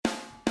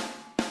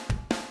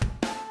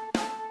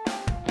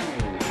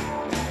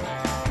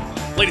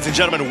Ladies and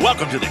gentlemen,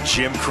 welcome to the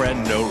Jim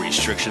Crenn No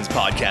Restrictions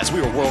podcast. We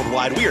are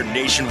worldwide. We are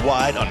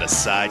nationwide on the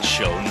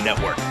Sideshow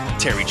Network.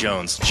 Terry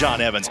Jones,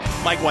 John Evans,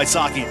 Mike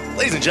Wysocki.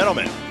 Ladies and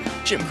gentlemen,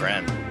 Jim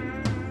Crenn.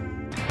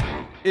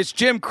 It's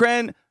Jim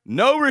Crenn,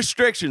 No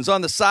Restrictions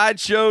on the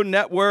Sideshow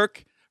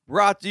Network,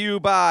 brought to you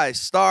by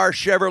Star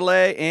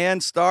Chevrolet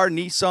and Star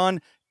Nissan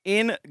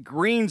in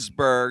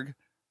Greensburg.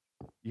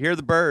 You hear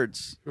the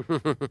birds.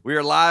 We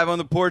are live on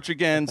the porch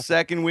again,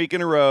 second week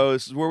in a row.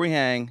 This is where we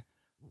hang.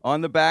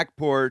 On the back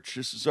porch.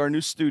 This is our new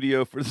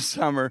studio for the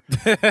summer.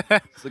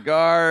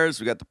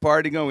 Cigars. We got the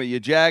party going. Your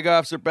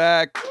Jagoffs are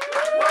back.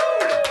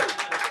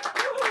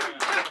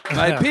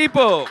 My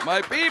people.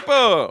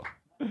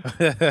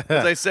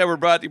 As I said, we're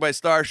brought to you by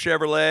Star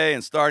Chevrolet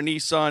and Star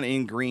Nissan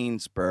in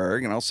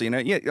Greensburg. And also,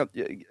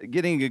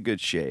 getting a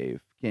good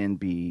shave can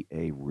be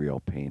a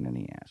real pain in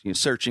the ass. You're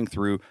searching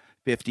through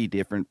 50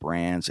 different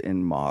brands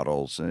and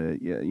models,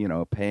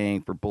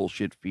 paying for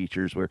bullshit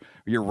features where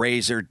your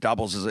razor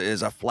doubles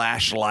as a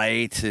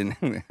flashlight. And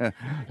who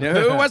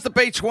wants to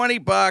pay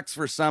 $20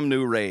 for some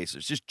new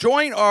razors? Just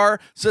join our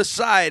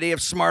society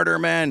of smarter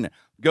men.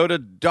 Go to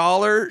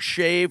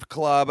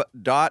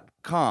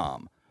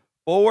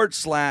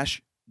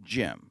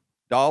dollarshaveclub.com/Jim.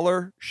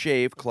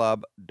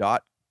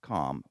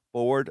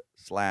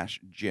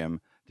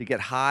 dollarshaveclub.com/Jim to get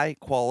high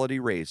quality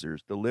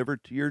razors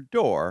delivered to your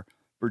door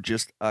for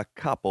just a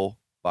couple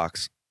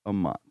bucks a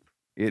month.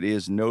 It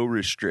is No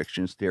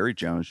Restrictions. Terry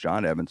Jones,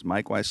 John Evans,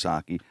 Mike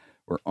Wysocki.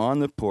 We're on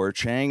the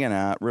porch, hanging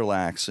out,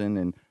 relaxing.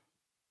 And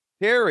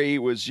Terry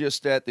was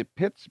just at the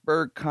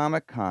Pittsburgh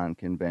Comic-Con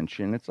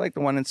convention. It's like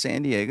the one in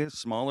San Diego, a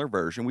smaller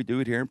version. We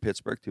do it here in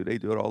Pittsburgh, too. They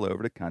do it all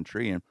over the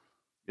country. And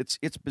it's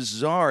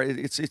bizarre.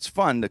 It's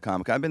fun, the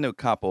Comic-Con. I've been to a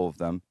couple of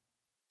them.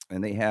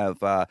 And they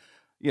have,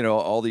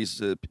 all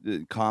these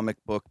comic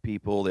book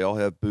people. They all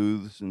have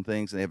booths and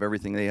things. And they have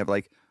everything. They have,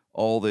 like,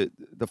 all the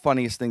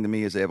funniest thing to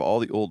me is they have all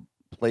the old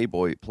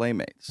Playboy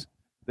playmates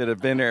that have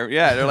been there.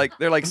 Yeah,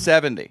 they're like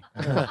 70.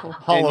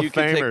 Hall of Famers.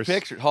 Take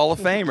pictures. Hall of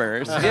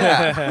Famers.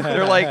 Yeah.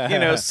 They're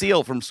like,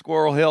 Seal from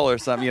Squirrel Hill or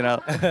something,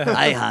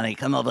 Hey, honey,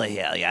 come over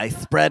here. Yeah, I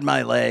spread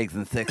my legs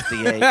in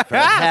 68 for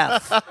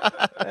half.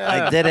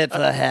 I did it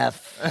for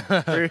half.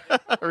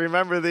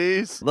 Remember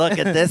these? Look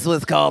at this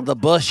was called the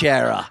Bush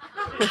era.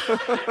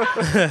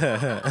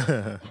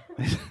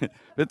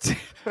 But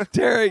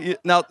Terry,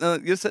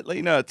 just to let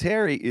you know,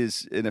 Terry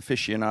is an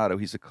aficionado.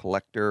 He's a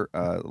collector.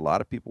 A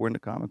lot of people were into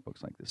comic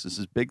books like this. This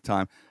is big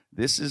time.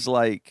 This is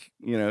like,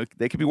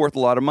 they could be worth a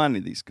lot of money,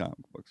 these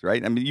comic books,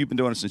 right? I mean, you've been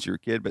doing it since you were a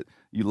kid, but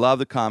you love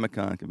the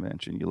Comic-Con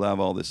convention. You love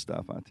all this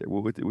stuff out there.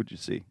 What would you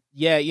see?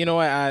 Yeah, you know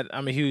what?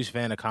 I'm a huge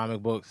fan of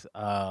comic books.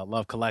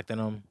 Love collecting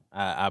them.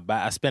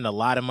 I spend a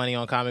lot of money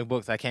on comic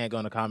books. I can't go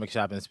in a comic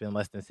shop and spend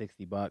less than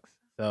 $60.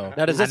 So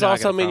now, does this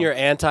also mean you're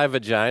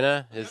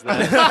anti-vagina? Is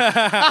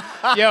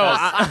that yo?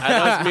 I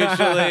know it's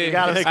mutually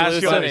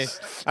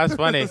exclusive. That's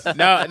funny.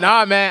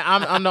 No, man.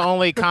 I'm the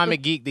only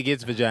comic geek that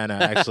gets vagina.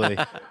 Actually.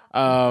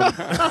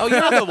 Oh,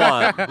 you're the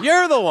one.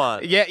 You're the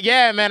one.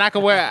 Yeah, man. I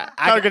can wear.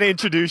 I'm gonna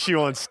introduce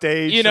you on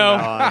stage.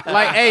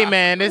 Like, hey,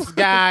 man, this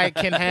guy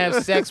can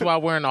have sex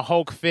while wearing a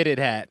Hulk fitted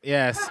hat.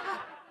 Yes.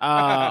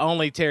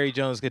 Only Terry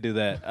Jones could do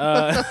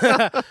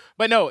that.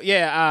 But no,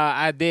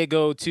 I did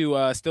go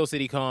to Steel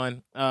City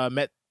Con.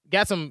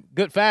 Got some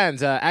good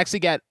fans. Actually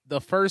got the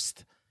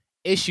first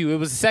issue. It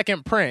was the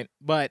second print,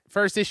 but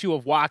first issue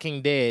of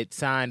Walking Dead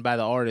signed by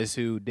the artist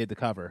who did the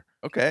cover.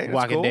 Okay,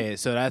 Walking cool. Dead.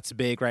 So that's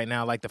big right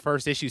now. Like the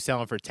first issue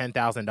selling for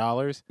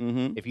 $10,000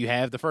 if you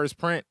have the first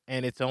print,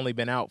 and it's only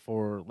been out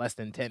for less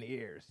than 10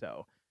 years.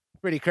 So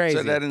pretty crazy.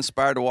 So that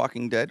inspired The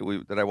Walking Dead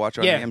that I watch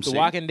on AMC? The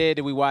Walking Dead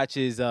that we watch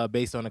is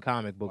based on a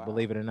comic book,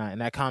 believe it or not.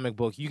 And that comic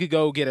book, you could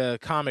go get a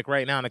comic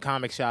right now in a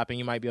comic shop, and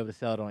you might be able to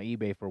sell it on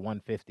eBay for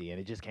 $150, and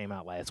it just came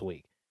out last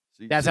week.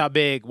 That's how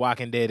big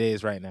Walking Dead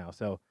is right now.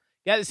 So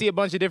got to see a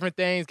bunch of different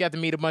things. Got to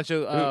meet a bunch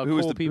of cool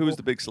people. Who was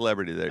the big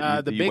celebrity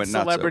there? The big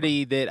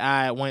celebrity that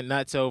I went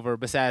nuts over,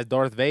 besides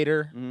Darth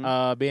Vader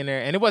being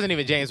there, and it wasn't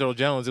even James Earl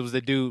Jones. It was the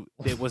dude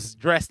that was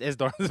dressed as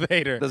Darth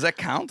Vader. Does that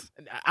count?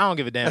 I don't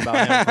give a damn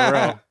about him for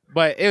real.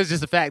 But it was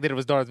just the fact that it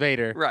was Darth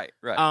Vader. Right.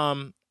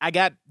 I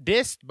got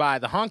dissed by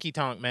the Honky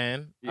Tonk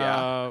Man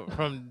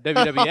from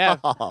WWF.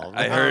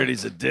 I heard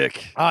he's a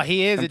dick. Oh,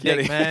 he is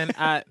dick, man.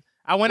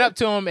 I went up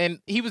to him, and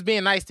he was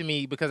being nice to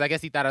me because I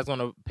guess he thought I was going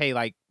to pay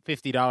like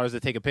 $50 to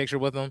take a picture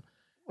with him.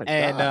 He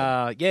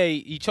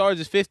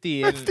charges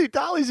 $50.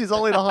 $50. He's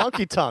only the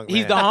honky tonk.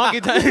 He's the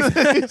honky tonk,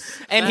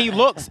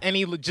 and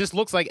he just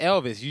looks like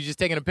Elvis. You just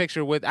taking a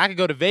picture with. I could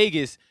go to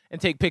Vegas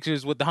and take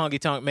pictures with the Honky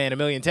Tonk Man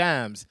 1,000,000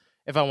 times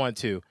if I want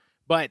to.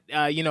 But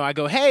I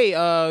go, hey,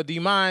 do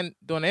you mind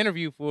doing an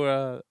interview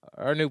for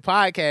our new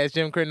podcast,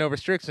 Jim Crenn No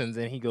Restrictions?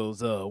 And he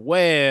goes,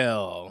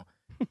 well.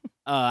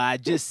 I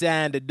just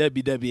signed a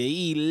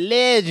WWE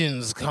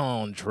Legends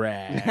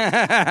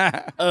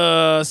contract.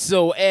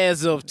 So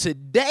as of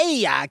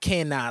today, I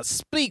cannot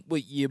speak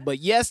with you, but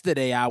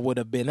yesterday I would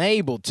have been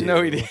able to.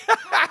 No, he didn't.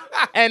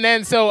 And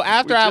then so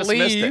after We I just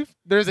missed it. leave,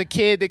 there's a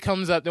kid that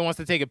comes up that wants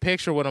to take a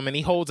picture with him, and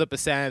he holds up a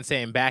sign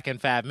saying "back in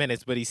 5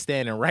 minutes," but he's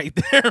standing right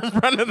there in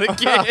front of the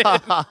kid.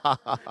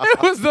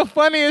 It was the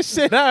funniest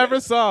shit I ever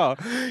saw.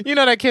 You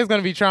know that kid's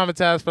gonna be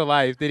traumatized for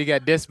life that he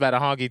got dissed by the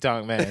honky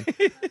tonk man.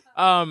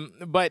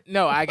 But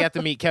no, I got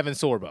to meet Kevin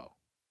Sorbo.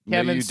 No,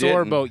 Kevin you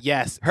Sorbo, didn't.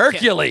 yes.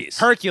 Hercules.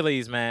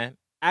 Hercules, man.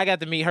 I got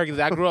to meet Hercules.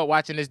 I grew up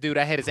watching this dude.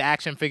 I had his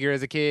action figure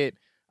as a kid.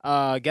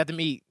 Got to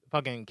meet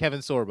fucking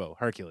Kevin Sorbo,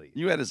 Hercules.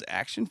 You had his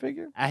action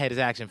figure? I had his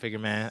action figure,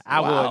 man. I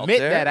Wow, will admit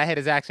Derek. that I had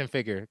his action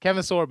figure.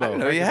 Kevin Sorbo. I didn't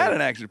know you had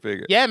an action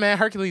figure. Yeah, man.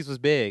 Hercules was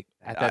big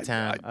at that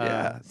time.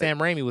 yeah. Sam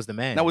Raimi was the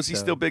man. Now, was he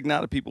so. still big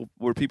now?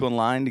 Were people in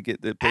line to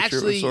get the picture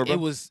Actually, of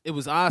Sorbo? it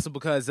was awesome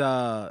because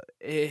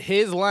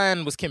his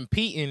line was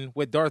competing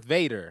with Darth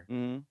Vader,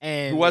 Mhm.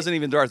 and Who wasn't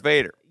even Darth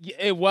Vader.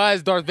 it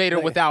was Darth Vader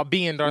without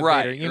being Darth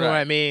Right, Vader. You know right. what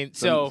I mean?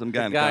 So Some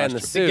guy, The guy in the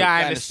costume. suit.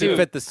 guy in the suit.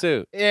 Fit the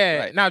suit. yeah.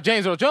 Right. Now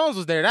James Earl Jones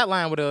was there. That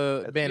line would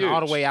have That's been all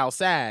the huge. way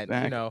outside.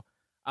 Exactly. You know.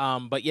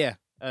 But yeah,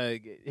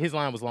 his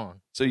line was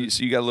long. So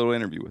you got a little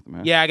interview with him,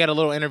 huh? Yeah, I got a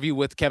little interview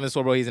with Kevin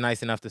Sorbo. He's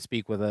nice enough to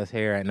speak with us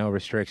here at No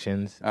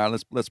Restrictions. All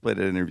right, let's play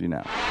that interview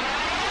now.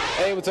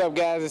 Hey, what's up,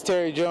 guys? It's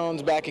Terry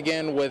Jones back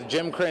again with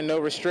Jim Crenn, No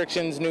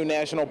Restrictions, new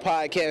national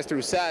podcast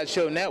through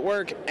Sideshow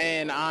Network.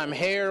 And I'm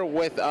here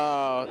with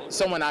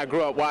someone I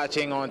grew up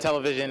watching on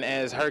television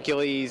as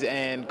Hercules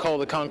and Cole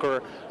the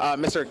Conqueror,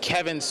 Mr.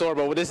 Kevin Sorbo.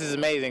 Well, this is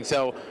amazing.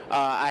 So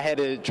I had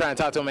to try and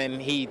talk to him, and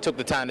he took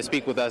the time to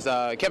speak with us.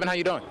 Kevin, how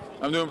you doing?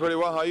 I'm doing pretty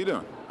well. How you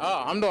doing?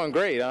 Oh, I'm doing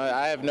great.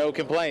 I have no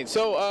complaints.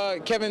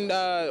 So, Kevin,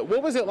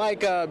 what was it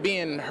like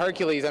being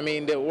Hercules? I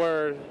mean,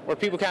 were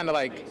people kind of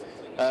like,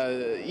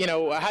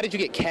 how did you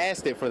get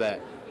casted for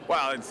that?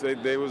 Well,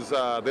 they looked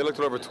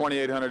at over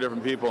 2,800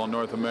 different people in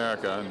North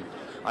America, and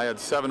I had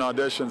 7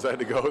 auditions I had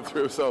to go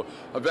through. So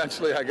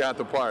eventually, I got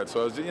the part.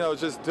 So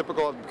it's just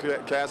typical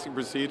casting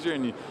procedure,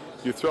 and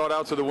you throw it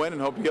out to the wind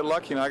and hope you get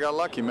lucky. And I got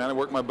lucky, man. I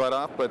worked my butt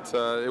off, but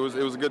it was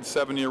a good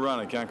 7-year run.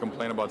 I can't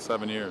complain about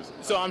 7 years.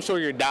 So I'm sure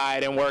your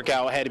diet and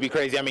workout had to be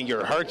crazy. I mean,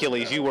 you're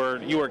Hercules. You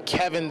were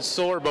Kevin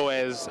Sorbo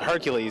as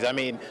Hercules. I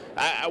mean,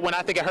 when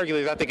I think of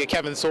Hercules, I think of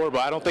Kevin Sorbo.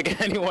 I don't think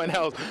of anyone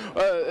else.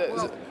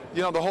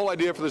 The whole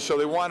idea for the show,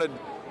 they wanted.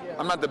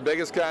 I'm not the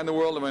biggest guy in the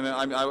world. I mean,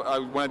 I'm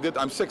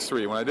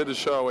 6'3". When I did the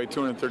show, I weighed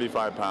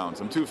 235 pounds.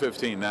 I'm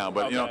 215 now,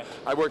 but Okay.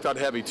 I worked out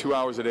heavy 2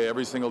 hours a day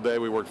every single day.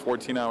 We worked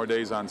 14-hour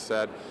days on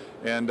set.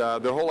 And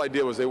the whole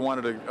idea was they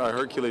wanted a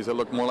Hercules that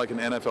looked more like an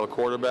NFL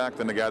quarterback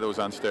than the guy that was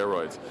on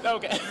steroids.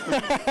 Okay.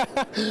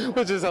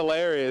 Which is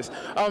hilarious.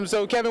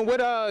 So, Kevin,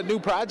 what new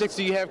projects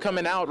do you have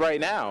coming out right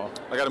now?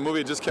 I got a movie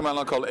that just came out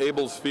now called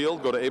Abel's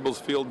Field. Go to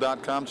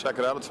ablesfield.com, check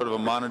it out. It's sort of a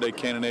modern-day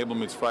Cain and Abel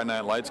meets Friday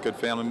Night Lights. Good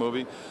family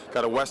movie.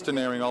 Got a Western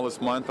airing all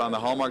this month on the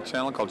Hallmark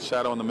Channel called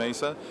Shadow on the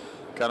Mesa.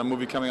 Got a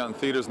movie coming out in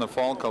theaters in the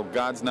fall called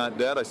God's Not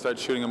Dead. I start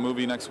shooting a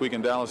movie next week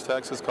in Dallas,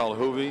 Texas called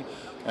Hoovie.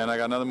 And I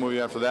got another movie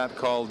after that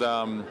called...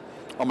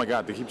 oh my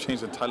God, they keep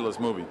changing the title of this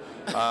movie.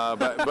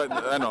 But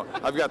I know.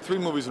 I've got 3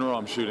 movies in a row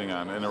I'm shooting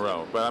on in a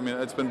row. But I mean,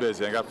 it's been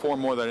busy. I got 4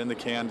 more that are in the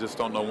can, just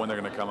don't know when they're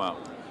going to come out.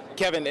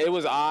 Kevin, it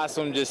was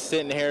awesome just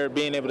sitting here,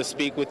 being able to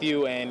speak with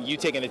you, and you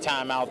taking the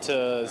time out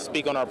to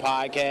speak on our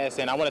podcast.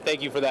 And I want to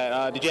thank you for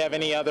that. Did you have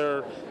any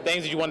other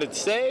things that you wanted to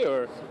say,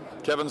 or?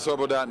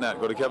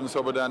 KevinSorbo.net. Go to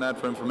KevinSorbo.net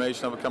for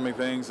information on upcoming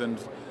things, and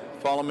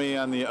follow me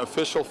on the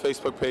official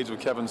Facebook page of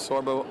Kevin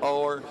Sorbo,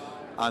 or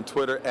on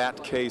Twitter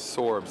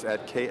 @KSorbs,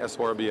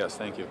 @KSORBS.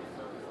 Thank you.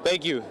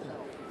 Thank you.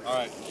 All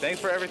right. Thanks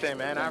for everything,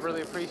 man. I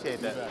really appreciate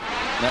that.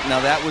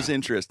 Now that was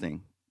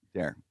interesting,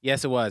 Derek.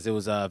 Yes, it was. It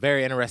was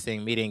very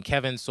interesting meeting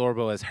Kevin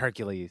Sorbo as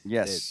Hercules.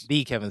 Yes.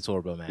 The Kevin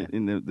Sorbo, man.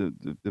 In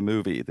the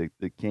movie,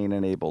 the Cain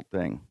and Abel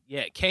thing.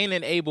 Yeah, Cain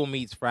and Abel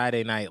meets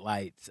Friday Night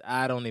Lights.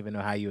 I don't even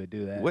know how you would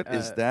do that. What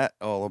is that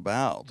all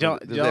about? John-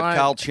 Did John- that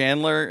Kyle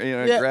Chandler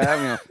Yeah.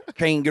 grab?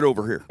 Cain, get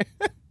over here.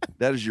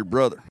 That is your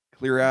brother.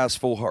 Clear eyes,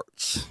 full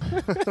hearts.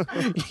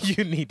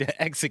 You need to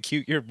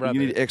execute your brother. You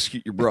need to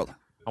execute your brother.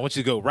 I want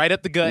you to go right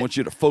up the I gut want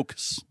you to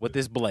focus. with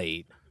this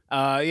blade.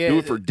 Yeah, Do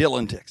it for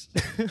Dillon, Texas.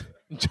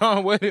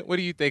 John. What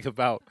do you think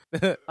about?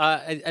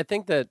 I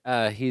think that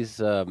he's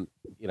a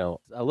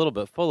little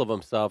bit full of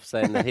himself,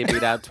 saying that he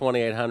beat out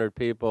 2,800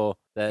 people.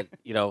 That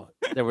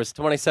there was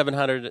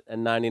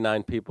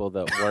 2,799 people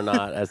that were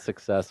not as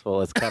successful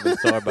as Kevin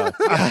Sorbo.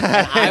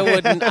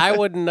 And I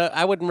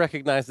wouldn't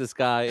recognize this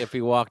guy if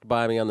he walked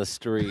by me on the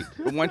street.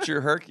 But once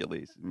you're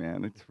Hercules,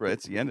 man,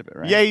 it's the end of it,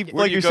 right? Yeah,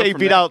 Where do you go say, he from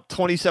beat there? out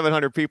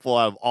 2,700 people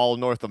out of all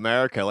North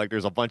America. Like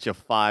there's a bunch of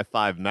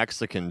 5'5"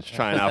 Mexicans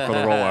trying out for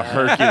the role of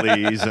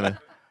Hercules and a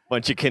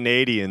bunch of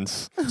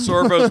Canadians.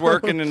 Sorbo's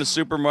working in the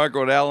supermarket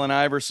with Allen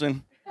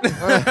Iverson.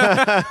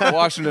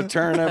 Washing the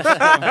turnips.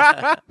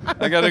 I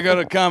got to go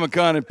to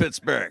Comic-Con in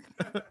Pittsburgh.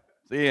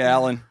 See you,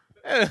 Alan.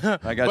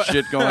 I got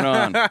shit going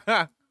on.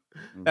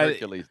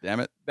 Hercules, damn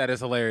it. That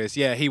is hilarious.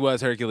 Yeah, he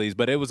was Hercules,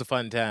 but it was a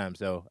fun time.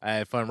 So I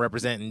had fun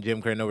representing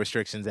Jim Crenn No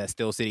Restrictions at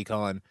Steel City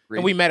Con,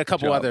 and we met a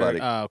couple job,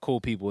 other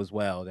cool people as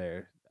well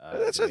there.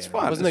 That's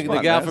fun. Wasn't It's the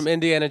fun, gal man. from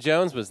Indiana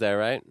Jones was there,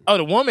 right? Oh,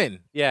 the woman.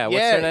 Yeah, what's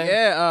her name?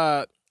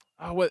 Yeah.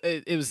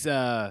 It was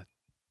The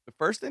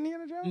first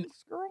Indiana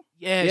Jones girl?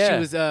 Yeah, Yeah. she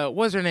was.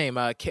 What's her name?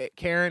 Karen.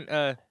 Karen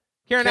Allen.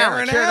 Karen Karen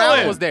Allen.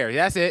 Allen was there.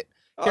 That's it.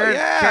 Oh, Karen,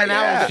 yeah, Karen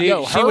yeah. Allen. She,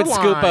 Yo, she her would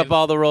scoop line- up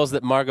all the roles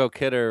that Margot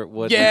Kidder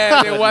would.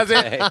 Yeah, it wouldn't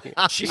wasn't. take.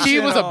 She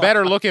was a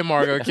better looking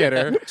Margot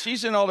Kidder.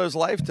 She's in all those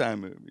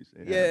Lifetime movies.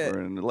 Yeah.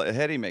 And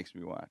Hetty makes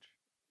me watch.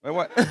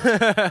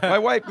 My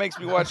wife makes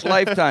me watch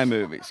Lifetime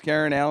movies.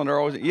 Karen Allen are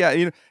always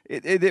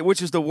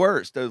which is the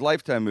worst, those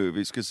Lifetime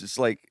movies, because it's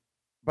like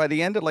by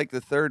the end of like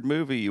the third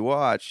movie you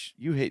watch,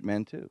 you hate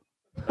men too.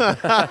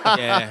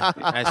 Yeah,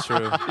 that's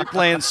true. You're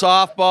playing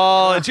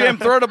softball, and Jim,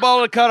 throw the ball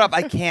to the cutoff.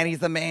 I can't.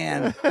 He's a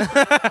man.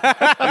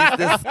 He's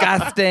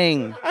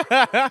disgusting.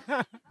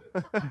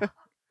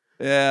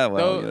 Yeah,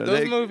 well,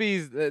 Those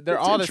movies, they're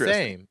all the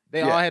interesting. same. They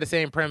Yeah. all had the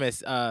same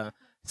premise.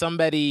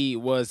 Somebody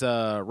was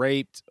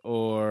raped,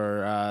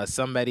 or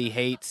somebody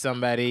hates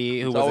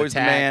somebody who It's was always the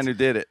attacked. man who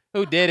did it.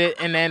 Who did it,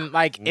 and then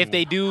like if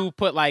they do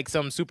put like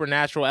some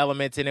supernatural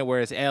elements in it where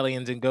it's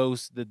aliens and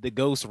ghosts, the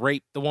ghost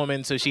raped the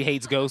woman, so she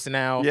hates ghosts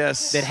now.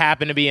 Yes. That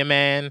happened to be a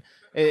man.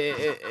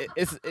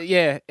 It's up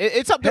there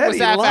with Petty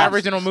sci-fi loves-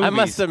 original movies. I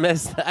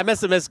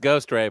must have missed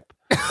Ghost Rape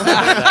on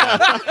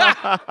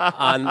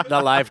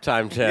the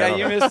Lifetime channel. Yeah,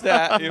 you missed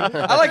that.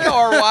 I like how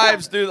our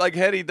wives do. Like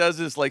Hetty does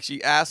this. Like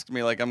she asked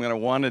me, like I'm gonna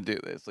want to do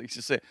this. Like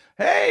she say,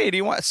 "Hey, do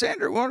you want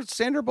Sandra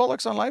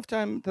Bullock's on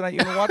Lifetime tonight? You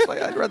gonna watch?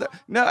 Like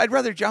I'd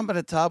rather jump in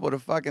a tub with a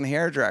fucking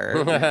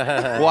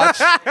hairdryer.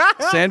 Watch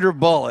Sandra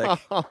Bullock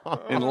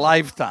in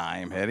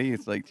Lifetime, Hetty.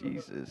 It's like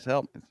Jesus,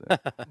 help me.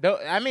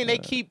 I mean, they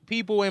keep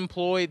people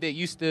employed that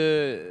used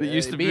to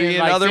be in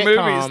like other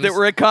sitcoms. movies that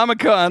were at Comic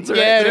Cons. Right?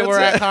 Yeah, they were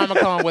That's at it.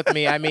 Comic Con with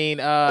me. I mean,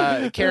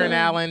 Karen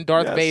Allen,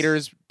 Darth Yes.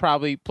 Vader's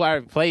probably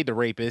played the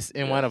rapist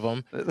in one of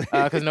them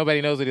because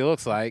nobody knows what he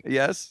looks like.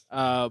 Yes.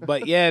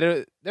 But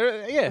yeah,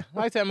 they're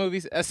Lifetime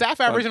movies. Sci-fi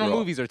Fun original for all.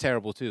 movies are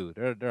terrible too.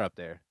 They're up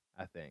there,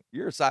 I think.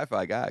 You're a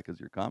sci-fi guy because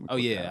you're a comic. Oh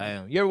book yeah, guy. I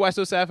am. You ever watch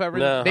those sci-fi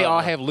original? No. They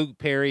all have Luke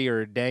Perry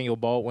or Daniel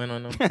Baldwin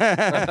on them.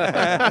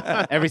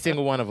 Every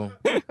single one of them.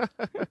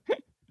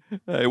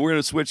 Hey, we're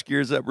gonna switch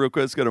gears up real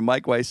quick. Let's go to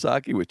Mike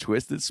Wysocki with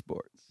Twisted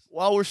Sports.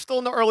 Well, we're still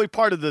in the early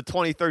part of the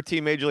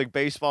 2013 Major League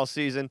Baseball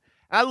season.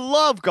 I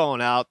love going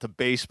out to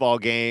baseball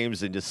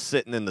games and just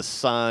sitting in the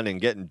sun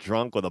and getting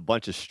drunk with a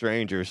bunch of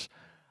strangers.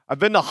 I've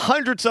been to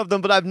hundreds of them,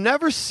 but I've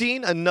never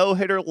seen a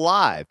no-hitter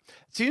live.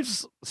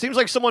 Seems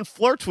like someone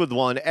flirts with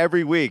one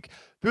every week.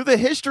 Through the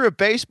history of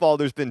baseball,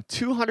 there's been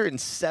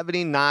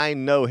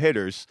 279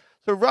 no-hitters,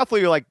 so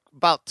roughly like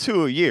about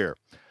 2 a year.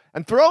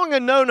 And throwing a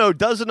no-no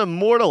doesn't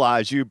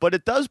immortalize you, but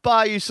it does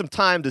buy you some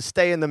time to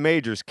stay in the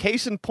majors.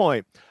 Case in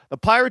point, the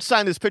Pirates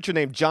signed this pitcher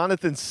named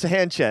Jonathan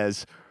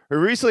Sanchez, who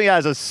recently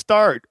has a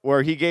start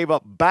where he gave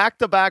up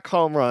back-to-back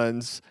home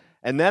runs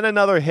and then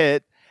another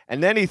hit,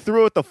 and then he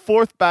threw at the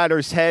fourth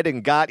batter's head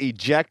and got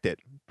ejected.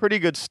 Pretty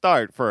good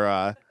start for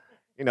a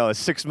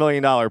 $6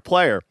 million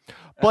player.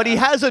 But he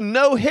has a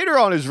no-hitter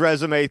on his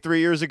resume 3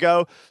 years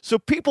ago, so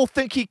people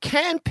think he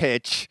can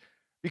pitch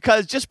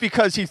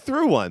because he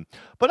threw one.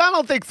 But I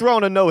don't think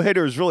throwing a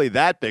no-hitter is really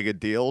that big a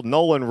deal.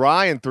 Nolan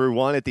Ryan threw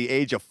one at the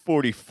age of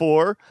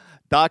 44.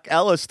 Doc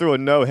Ellis threw a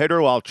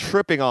no-hitter while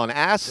tripping on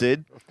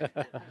acid.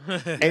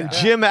 And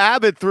Jim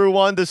Abbott threw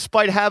one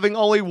despite having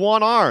only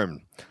one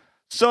arm.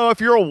 So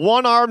if you're a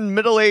one-armed,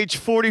 middle-aged,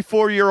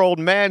 44-year-old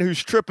man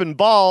who's tripping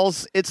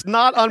balls, it's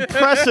not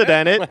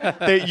unprecedented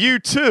that you,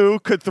 too,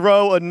 could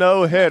throw a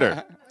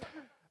no-hitter.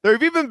 There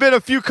have even been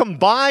a few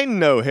combined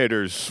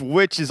no-hitters,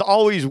 which is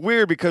always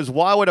weird because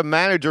why would a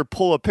manager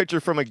pull a pitcher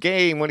from a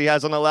game when he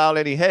hasn't allowed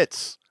any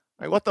hits?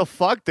 Like, what the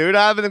fuck, dude?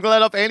 I haven't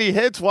let up any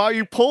hits. Why are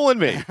you pulling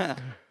me?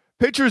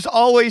 Pitchers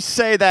always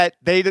say that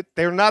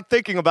they're not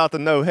thinking about the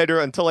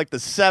no-hitter until like the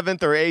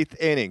 7th or 8th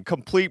inning.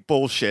 Complete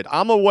bullshit.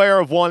 I'm aware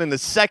of one in the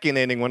 2nd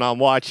inning when I'm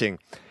watching.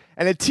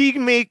 And a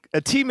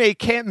teammate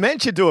can't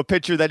mention to a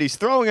pitcher that he's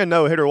throwing a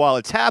no-hitter while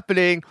it's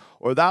happening,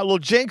 or that will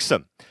jinx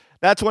him.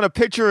 That's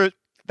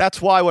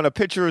why when a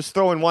pitcher is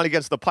throwing one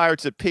against the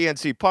Pirates at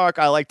PNC Park,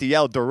 I like to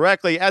yell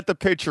directly at the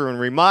pitcher and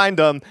remind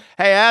them,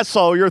 hey,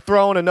 asshole, you're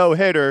throwing a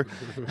no-hitter,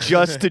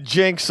 just to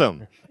jinx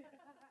him.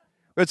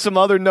 With some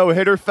other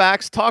no-hitter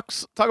facts, talk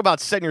about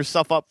setting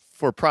yourself up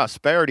for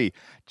prosperity.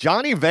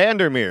 Johnny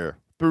Vandermeer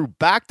threw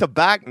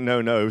back-to-back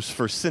no-nos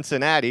for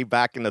Cincinnati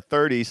back in the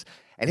 30s,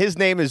 and his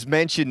name is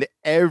mentioned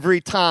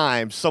every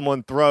time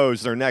someone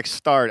throws their next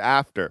start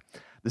after.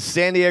 The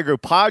San Diego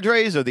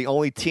Padres are the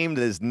only team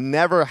that has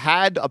never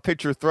had a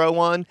pitcher throw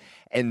one,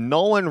 and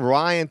Nolan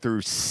Ryan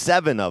threw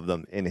 7 of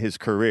them in his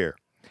career.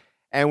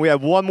 And we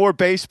have one more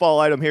baseball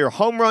item here.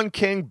 Home run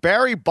king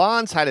Barry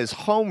Bonds had his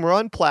home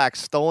run plaque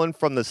stolen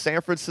from the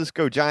San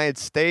Francisco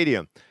Giants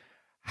Stadium.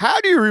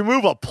 How do you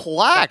remove a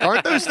plaque?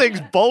 Aren't those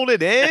things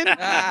bolted in?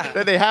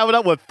 Did they have it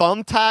up with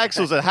thumbtacks?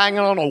 Was it hanging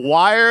on a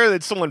wire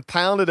that someone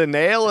pounded a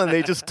nail and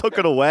they just took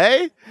it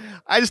away?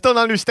 I just don't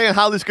understand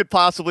how this could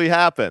possibly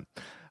happen.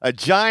 A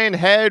giant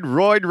head,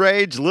 roid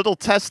rage, little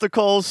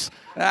testicles,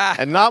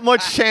 and not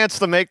much chance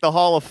to make the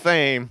Hall of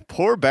Fame.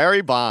 Poor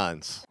Barry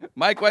Bonds.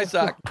 Mike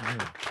Wysocki.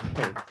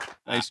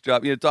 Nice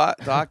job.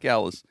 Doc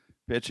Ellis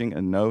pitching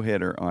a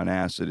no-hitter on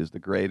acid is the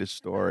greatest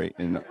story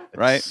in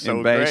So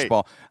in great.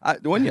 baseball. I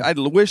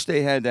wish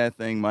they had that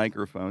thing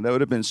microphone. That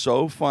would have been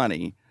so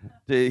funny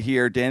to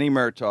hear Danny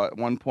Murtaugh at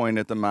one point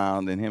at the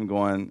mound and him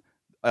going,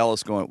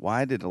 Ellis going,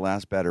 "Why did the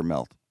last batter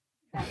melt?"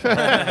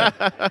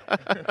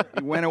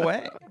 He went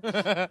away.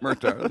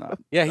 Murtaugh. No.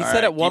 Yeah, he All said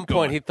right, at one keep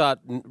point going. he thought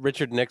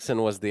Richard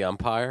Nixon was the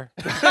umpire.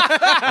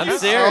 I'm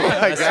serious. my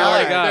I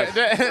swear to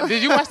God.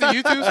 Did you watch the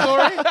YouTube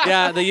story?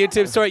 Yeah, the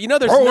YouTube story. You know,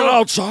 there's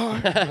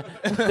outside.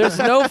 there's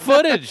no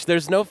footage.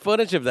 There's no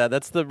footage of that.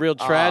 That's the real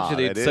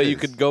tragedy. it So you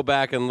is. could go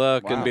back and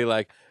look and be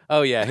like,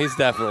 oh, yeah, he's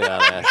definitely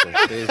on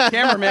acid.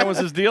 Cameraman was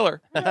his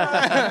dealer.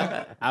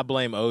 I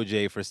blame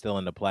OJ for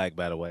stealing the plaque,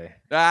 by the way.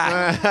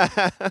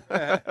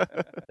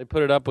 They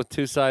put it up with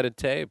two-sided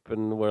tape,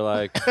 and we're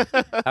like,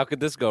 how could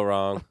this go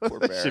wrong? Poor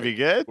Barry. Should be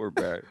good. Poor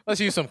Barry. Let's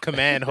use some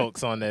command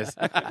hooks on this.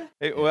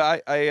 Hey, well,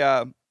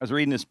 I was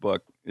reading this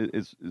book.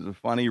 It's a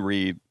funny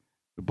read.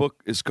 The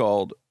book is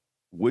called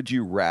Would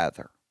You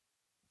Rather?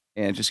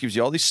 And it just gives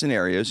you all these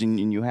scenarios,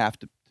 and you have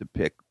to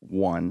pick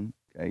one,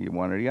 okay,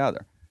 one or the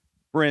other.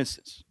 For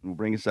instance, we'll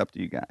bring this up to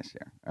you guys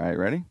here. All right,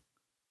 ready?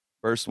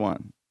 First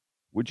one.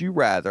 Would you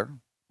rather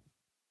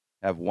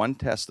have one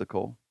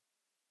testicle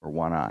or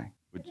one eye?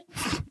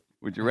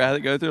 Would you rather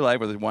go through life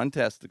with one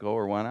testicle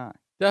or one eye?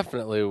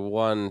 Definitely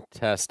one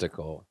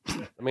testicle.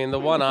 I mean, the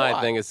one eye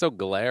thing is so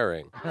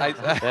glaring.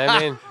 I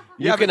mean,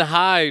 you Yeah, can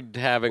hide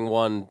having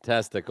one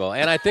testicle,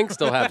 and I think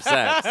still have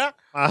sex. If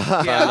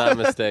I'm not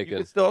You mistaken.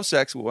 can still have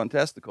sex with one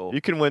testicle.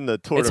 You can win the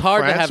Tour It's de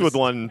hard to France have with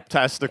one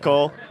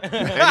testicle.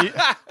 And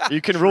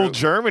you can rule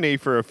Germany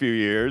for a few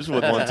years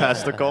with one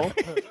testicle.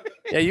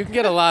 Yeah, you can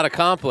get a lot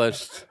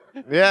accomplished.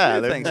 Yeah.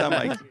 Two there- things. I'm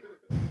like,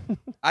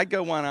 I'd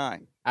go one eye.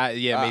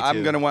 Yeah,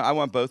 me too. I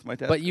want both my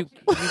testicles.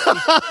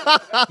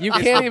 But you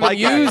can't even bike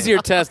guy. use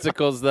your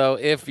testicles though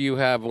if you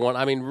have one.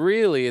 I mean,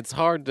 really, it's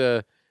hard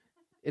to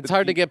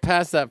get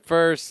past that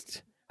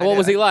first. What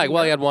was he like?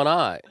 Well, he had one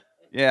eye.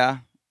 Yeah,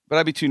 but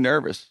I'd be too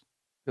nervous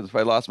because if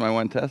I lost my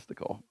one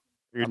testicle,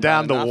 You're I'm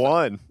down to down to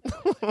one.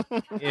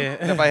 Yeah.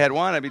 if I had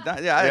one, I'd be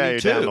done. Yeah, I Yeah, need you're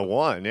two. down to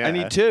one. Yeah. I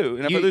need two, and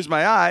if I You- lose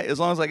my eye, as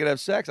long as I could have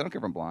sex, I don't care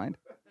if I'm blind.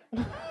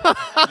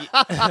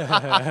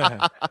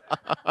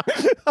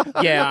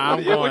 Yeah, I'm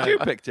What'd going. you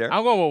pick, Terry?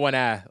 I'm going with one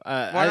eye.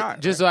 not?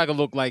 Just so I can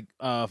look like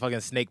fucking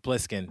Snake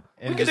Plissken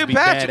and We could just do be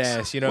patches.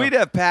 badass. You know, We'd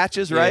have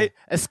patches, Yeah. right?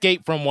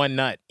 Escape from one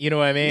nut. You know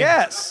what I mean?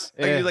 Yes.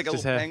 I could Yeah, do like a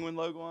just little have- penguin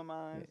logo on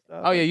mine. and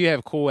stuff. Oh yeah, you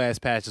have cool ass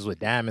patches with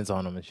diamonds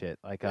on them and shit,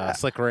 like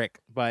Slick Rick.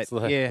 But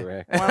Slick yeah,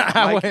 Rick. Why not,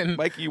 I Mike? wouldn't.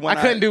 Mike, you I one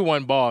couldn't eye. do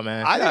one ball,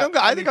 man. I think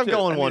Yeah, I me think I'm too.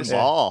 going I one mean,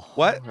 ball.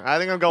 What? I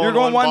think I'm going. You're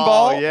going one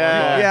ball?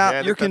 Yeah. Yeah, I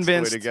think you're that's the way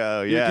convinced. to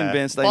go. You're Yeah.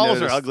 convinced I Balls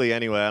are noticed. ugly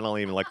anyway. I don't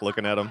even like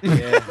looking at them.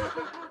 Yeah.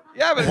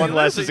 Yeah, but One if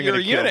less you isn't you're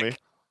going a to kill me. eunuch.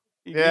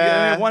 You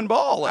Yeah. have one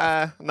ball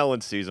left. No one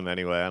sees them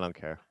anyway. I don't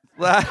care.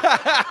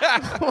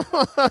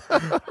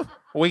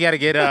 We got to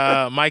get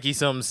Mikey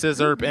some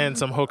scissor and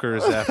some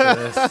hookers after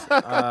this.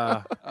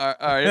 All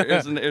right,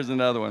 here's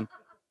another one.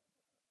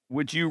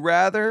 Would you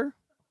rather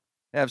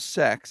have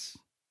sex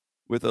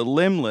with a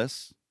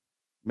limbless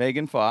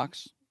Megan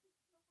Fox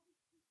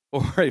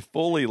or a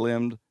fully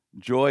limbed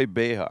Joy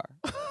Behar?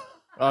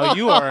 Oh,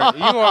 you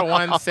are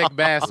one sick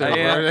bastard. I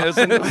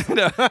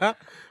am. bro.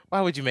 Why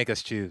would you make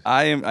us choose?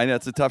 I know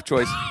it's a tough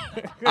choice.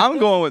 I'm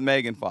going with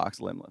Megan Fox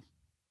limbless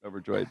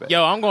over Joy Behar.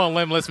 Yo, I'm going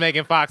limbless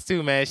Megan Fox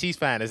too, man. She's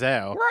fine as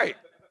hell. Right.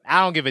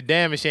 I don't give a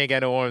damn if she ain't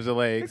got no arms or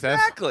legs.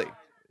 Exactly.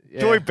 Yeah.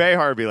 Joy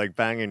Behar would be like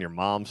banging your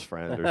mom's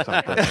friend or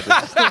something.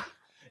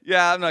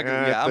 Yeah, I'm not gonna.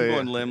 Yeah, Yeah, I'm I going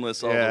think-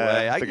 limbless all yeah, the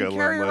way. I I think can I'd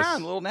carry limbless.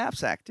 around a little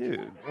knapsack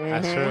too.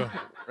 That's true.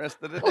 Rest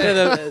of the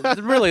Yeah, day.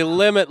 the really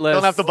limitless.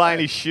 Don't have to buy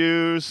any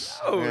shoes.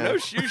 Oh, Yeah. no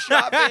shoe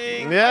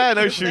shopping. Yeah,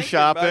 no Good shoe thinking,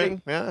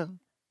 shopping. buddy. Yeah.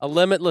 A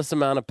limitless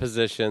amount of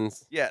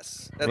positions.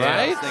 Yes, that's what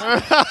I was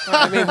Right? thinking.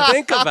 I mean,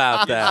 think about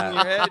Using that.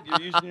 your head.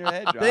 You're using your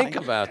head. Johnny. Think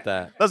about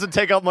that. Doesn't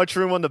take up much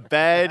room on the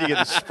bed. You get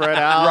to spread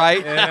out.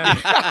 Right.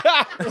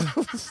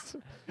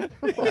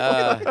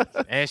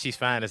 And she's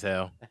fine as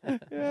hell.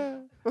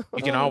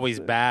 You can always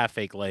buy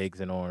fake legs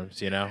and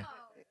arms, you know?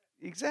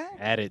 Exactly.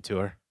 Add it to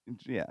her.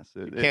 Yeah.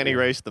 So Can't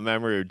erase the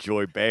memory of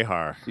Joy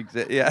Behar.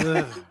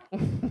 Yeah.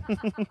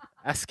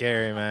 That's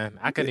scary, man.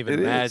 I couldn't even It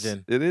is.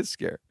 imagine. It is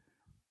scary.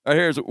 All right,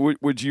 here's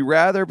would you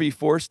rather be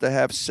forced to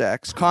have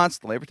sex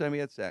constantly every time you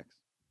had sex?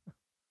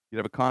 You'd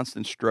have a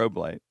constant strobe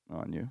light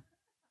on you.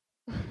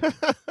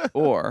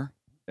 Or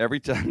every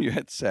time you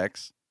had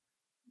sex,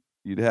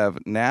 you'd have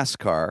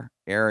NASCAR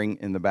airing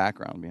in the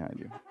background behind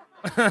you.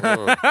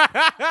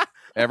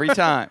 Every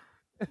time.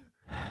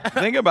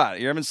 Think about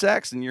it. You're having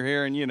sex and you're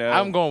hearing, you know.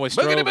 I'm going with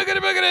boogity, strobe. boogity,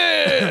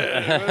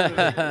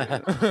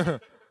 boogity.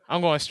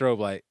 I'm going strobe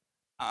light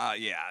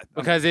Yeah.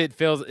 because it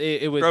feels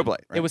it would Strobe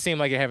light, right? it would seem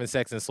like you're having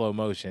sex in slow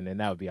motion, and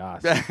that would be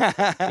awesome. You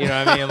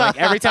know what I mean? Like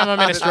every time I'm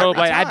in a strobe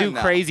light, I do time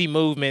now. crazy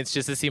movements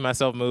just to see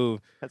myself move.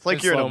 It's like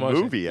in you're in slow a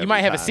motion. movie. You every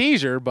might have a time.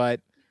 seizure,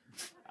 but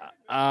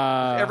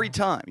every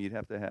time you'd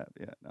have to have.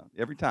 Yeah, no.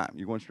 Every time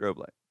you're going strobe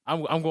light.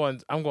 I'm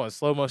going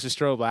slow motion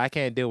strobe light. I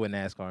can't deal with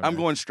NASCAR. I'm man.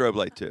 going strobe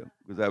light too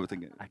because I was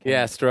thinking.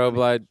 Yeah, strobe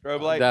light.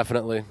 Strobe light.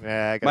 Definitely.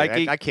 Yeah,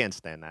 Mikey? I can't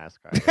stand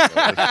NASCAR.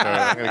 I'm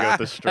gonna go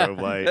with the strobe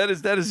light.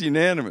 That is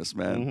unanimous,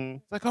 man. Mhm.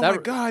 It's like, oh That-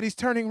 my God, he's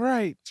turning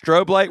right.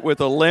 Strobe light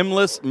with a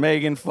limbless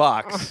Megan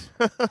Fox.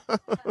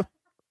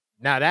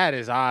 Now that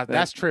is odd.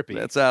 That's trippy.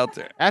 That's out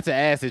there. That's an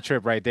acid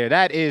trip right there.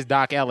 That is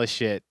Doc Ellis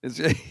shit.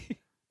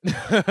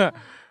 All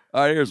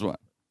right, here's one.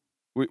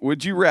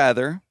 Would you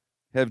rather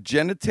have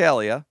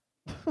genitalia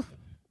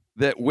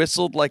that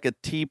whistled like a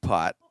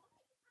teapot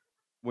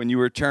when you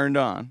were turned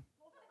on,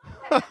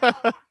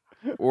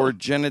 or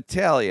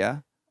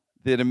genitalia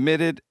that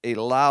emitted a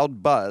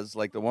loud buzz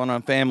like the one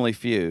on Family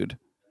Feud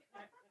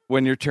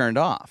when you're turned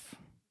off?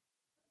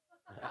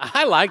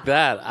 I like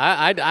that.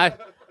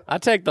 I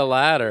take the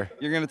latter.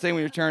 You're gonna say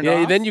when you're turned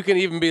Yeah, off? then you can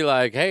even be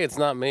like, hey, it's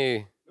not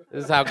me.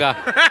 This is how God,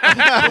 this is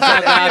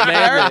how God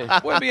made me.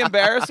 Wouldn't it be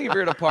embarrassing if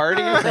you're at a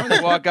party or something?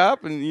 You walk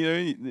up and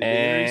you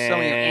there's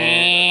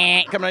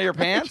something coming out of your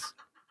pants,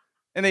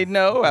 and they'd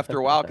know after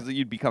a while because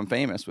you'd become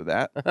famous with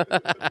that.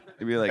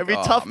 You'd be like, It'd be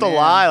 "Oh, tough to man."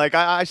 lie. Like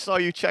I saw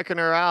you checking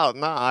her out.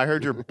 Nah, I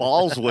heard your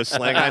balls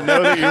whistling. I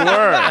know that you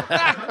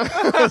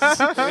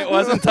were. It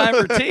wasn't time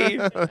for tea.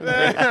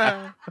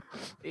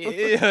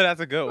 Yeah,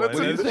 that's a good one. What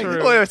do you That's think?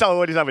 true. Well, tell me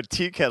what he's having a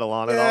tea kettle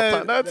on at all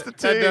time. That's the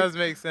tea. That does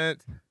make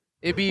sense.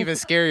 It'd be even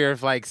scarier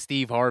if like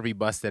Steve Harvey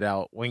busted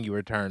out when you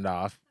were turned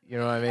off. You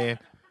know what I mean?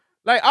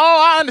 Like,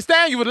 oh, I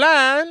understand you were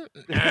lying.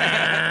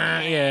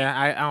 Yeah,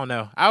 I don't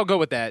know. I'll go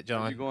with that,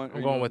 John. You going- are I'm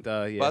you going going with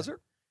yeah. Buzzer?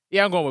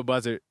 Yeah, I'm going with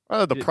Buzzard.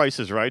 The Price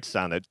is Right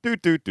sounded. Do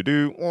do do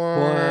do.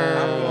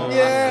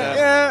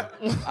 Yeah.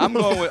 I'm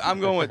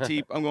going with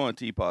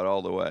teapot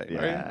all the way.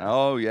 Yeah.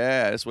 Oh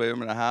yeah. This way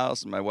I'm in the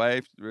house and my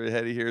wife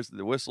Hetty hears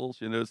the whistle.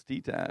 She knows it's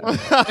tea time.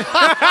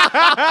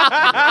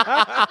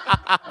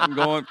 I'm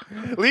going.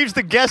 Leaves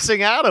the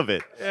guessing out of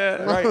it.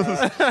 Yeah. Right.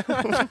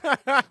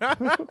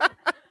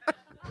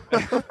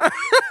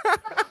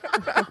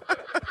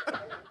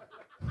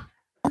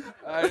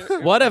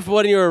 What if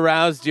when you were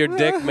aroused, your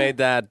dick made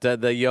that the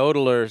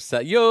yodeler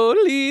sound?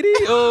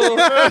 Yodelity-o,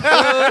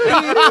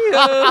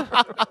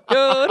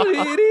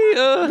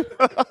 yodelity-o,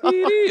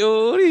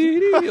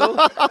 yodelity-o.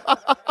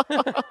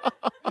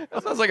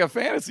 That sounds like a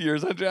fantasy or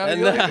something, Johnny. And,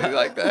 You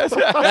like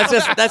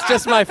that? That's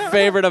just my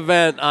favorite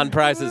event on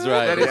Price is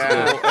Right.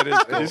 Yeah, That is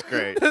cool. it is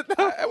great.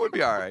 That would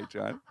be all right,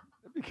 John.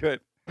 That'd be good.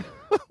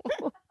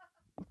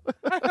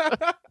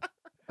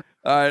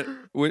 All right.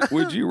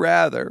 Would you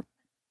rather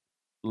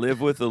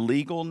live with a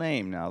legal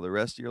name now the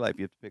rest of your life?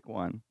 You have to pick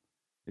one.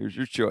 Here's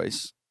your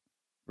choice.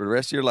 For the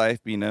rest of your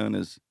life, be known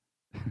as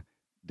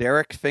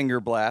Derek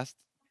Fingerblast.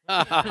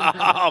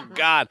 Oh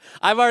God,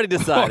 I've already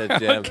decided,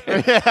 Jim.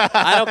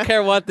 I don't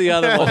care what the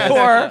other one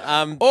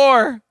is.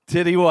 Or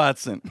Titty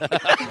Watson.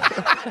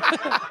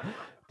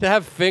 To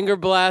have Finger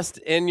Blast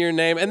in your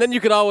name, and then you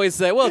could always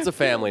say, "Well, it's a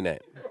family name."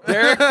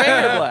 Derek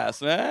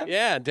Fingerblast, man.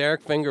 Yeah,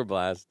 Derek Finger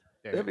Blast.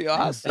 That'd be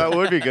awesome. That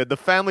would be good. The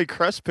family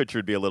crest picture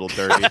would be a little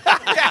dirty.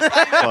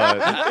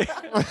 But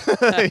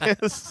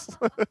yes.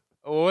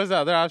 What was the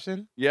other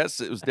option?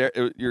 Yes, it was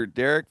your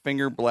Derek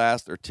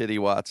Fingerblast or Titty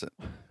Watson.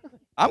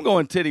 I'm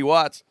going Titty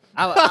Watson.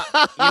 You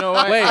know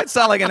what? Wait. I'd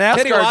sound like a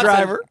NASCAR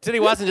driver.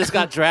 Titty Watson just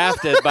got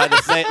drafted by the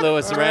St.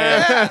 Louis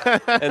Rams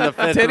in the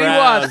fifth Titty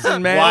round.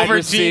 Watson, man. Wide Over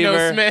Geno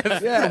receiver.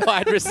 Smith. Yeah.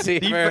 Wide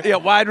receiver. Yeah,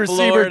 wide receiver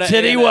Florida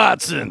Titty A&M.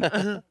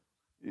 Watson.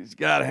 He's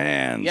got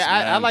hands. Yeah,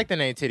 I man. like the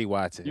name Titty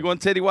Watson. You going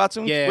Titty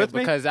Watson Yeah, with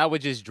me? because I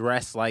would just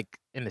dress like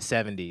in the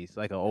 70s,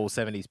 like an old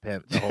 70s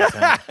pimp the whole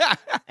time,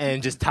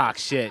 and just talk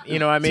shit. You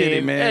know what I mean?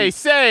 Titty, man. Hey,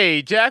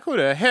 say, Jack, who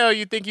the hell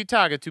you think you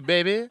talking to,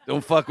 baby?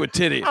 Don't fuck with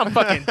Titty. I'm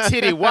fucking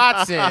Titty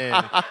Watson.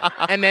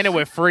 And then it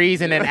would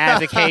freeze, and then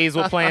Isaac Hayes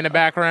would play in the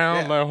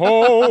background. Like,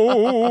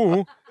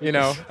 oh, you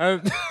know.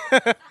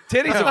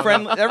 Titty's a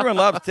friend. Everyone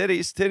loves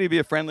Titties. Titty be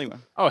a friendly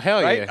one, Oh,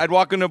 hell right? yeah. I'd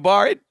walk into a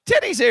bar.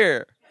 Titty's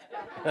here.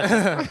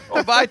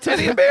 Or buy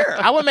Titty a beer.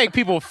 I would make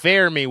people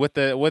fear me with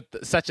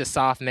such a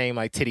soft name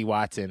like Titty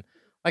Watson.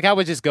 Like, I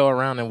would just go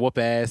around and whoop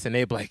ass, and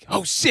they'd be like,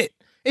 oh, shit,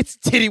 it's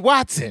Titty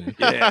Watson.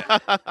 Yeah.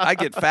 I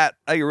get fat.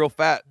 I get real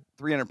fat,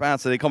 300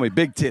 pounds, so they call me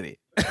Big Titty.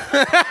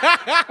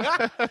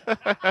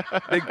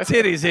 Big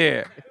Titty's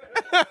here.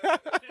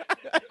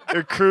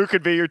 Your crew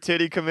could be your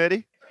titty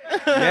committee.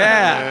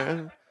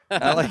 Yeah.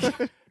 I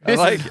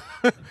like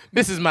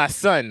This is my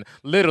son,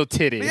 Little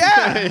Titty.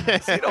 Yeah.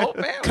 See the whole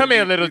family. Come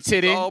here, little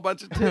titty. A whole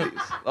bunch of titties. A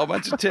whole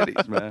bunch of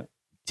titties, man.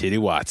 Titty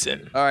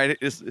Watson. All right.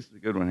 This is a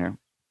good one here.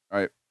 All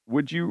right.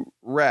 Would you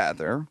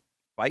rather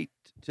fight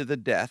to the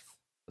death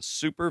a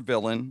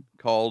supervillain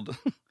called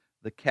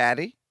the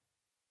Caddy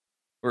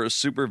or a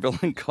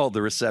supervillain called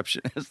the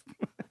Receptionist?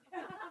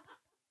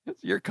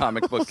 You're a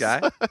comic book guy.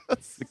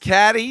 The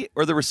Caddy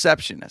or the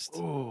Receptionist?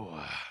 Ooh.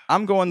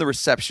 I'm going the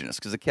Receptionist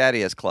because the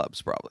Caddy has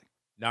clubs probably.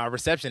 Nah,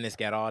 receptionist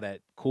got all that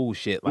cool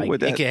shit. Like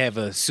would it that- could have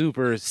a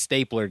super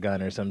stapler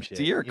gun or some shit.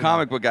 See, you're a you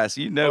comic book guy, so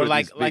you know. know? Or what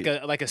like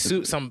these be. a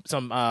suit, some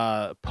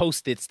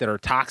post-its that are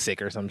toxic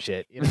or some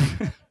shit. You know?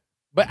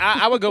 But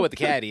I would go with the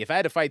caddy if I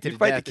had to fight to You the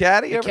fight death. the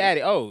caddy The ever?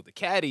 caddy. Oh, the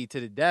caddy to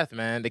the death,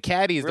 man. The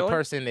caddy is Really? the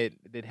person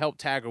that helped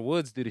Tiger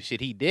Woods do the shit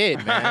he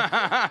did,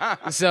 man.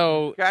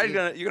 So You're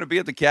gonna be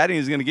at the caddy and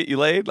he's gonna get you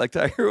laid like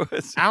Tiger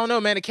Woods. I don't know,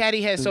 man. The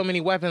caddy has so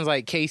many weapons,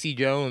 like Casey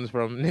Jones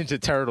from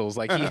Ninja Turtles.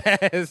 Like he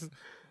has,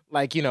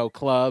 like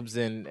clubs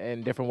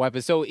and different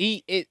weapons. So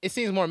it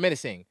seems more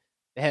menacing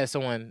to have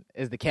someone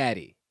as the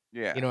caddy.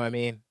 Yeah. You know what I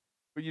mean?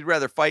 But you'd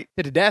rather fight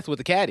To the death with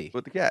the caddy,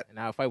 with the cat and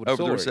I'll fight with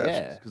over a the sword.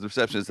 receptionist Yeah. because the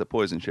receptionist is the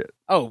poison shit.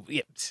 Oh,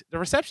 yeah. The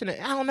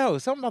receptionist. I don't know.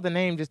 Something about the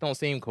name just don't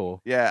seem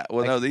cool. Yeah.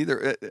 Well, Like- no,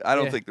 either. I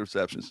don't Yeah. think the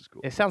receptionist is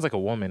cool. It sounds like a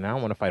woman. I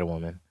don't want to fight a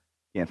woman.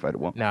 Can't fight a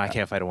woman. No, I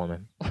can't fight a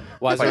woman.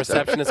 Why is the Fight that.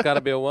 receptionist got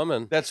to be a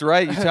woman? That's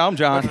right. You tell him,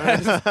 John.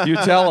 You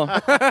tell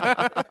him.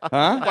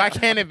 Huh? Why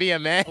can't it be a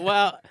man?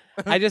 Well,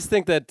 I just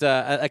think that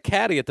a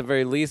caddy at the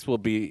very least will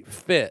be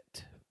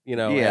fit,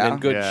 Yeah. and in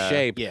good Yeah.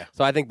 shape. Yeah.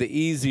 So I think the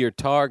easier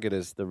target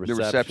is the The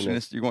receptionist.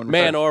 receptionist. You're going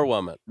Man or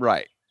woman.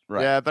 right.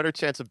 Right. Yeah, better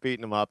chance of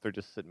beating them up. They're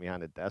just sitting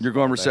behind a desk. You're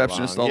going all day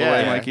receptionist long. all the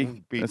way, Yeah,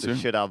 Mikey? Beat That's the it?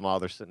 shit out of them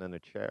while they're sitting in a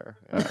chair.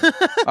 Yeah.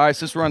 All right.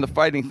 Since we're on the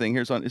fighting thing,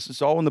 this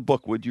is all in the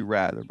book. Would you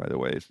rather? By the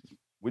way,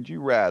 would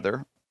you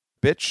rather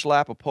bitch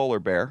slap a polar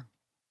bear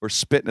or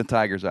spit in a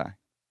tiger's eye?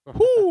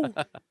 Whew.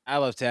 I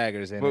love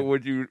tigers. And But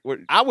would you?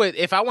 I would,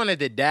 if I wanted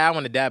to die, I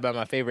want to die by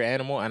my favorite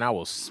animal, and I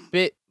will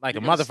spit like a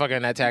motherfucker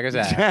in that tiger's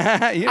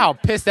eye. Yeah. I'll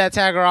piss that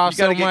tiger off You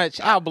gotta so get-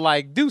 much. I'll be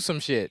like, do some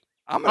shit.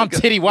 gonna I'm go-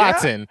 Titty Yeah,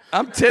 Watson.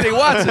 I'm Titty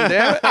Watson,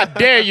 damn it. I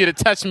dare you to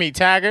touch me,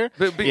 tiger.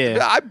 But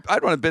Yeah.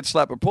 I'd want to bitch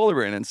slap a polar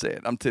bear and then say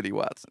it. I'm Titty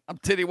Watson. I'm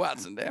Titty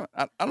Watson, damn it.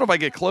 I don't know if I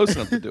get close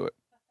enough to do it.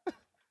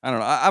 I don't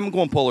know. I'm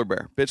going polar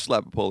bear. Bitch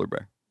slap a polar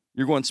bear.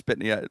 You're going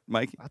spit in the eye,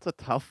 Mikey. That's a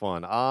tough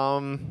one.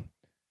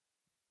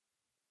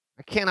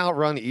 I can't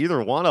outrun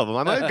either one of them.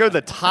 I'm gonna go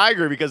the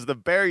tiger because the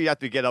bear you have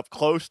to get up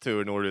close to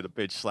in order to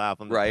bitch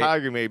slap him. The Right.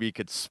 tiger maybe you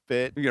could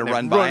spit. You're gonna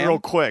and run by real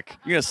him? quick.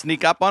 You're going to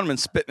sneak up on him and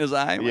spit in his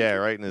eye? Yeah,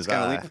 right in his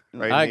kinda eye. leak-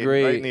 Right I in the-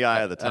 agree. right in the eye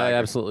of the tiger. I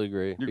absolutely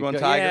agree. You're going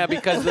Because- tiger? Yeah,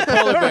 because the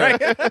polar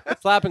bear,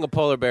 slapping a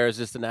polar bear is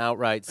just an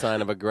outright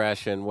sign of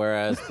aggression,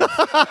 whereas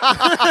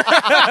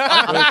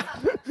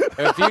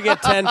if you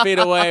get 10 feet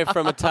away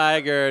from a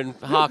tiger and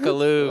hawk a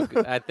Luke,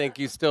 I think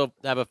you still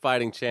have a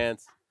fighting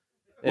chance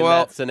in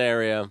Well, that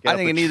scenario. Get I up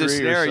think a in either tree or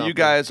scenario, you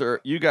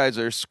something. guys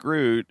are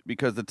screwed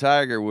because the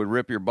tiger would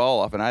rip your ball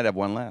off and I'd have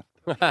one left.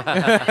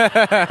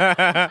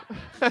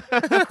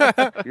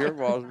 Your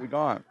balls would be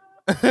gone.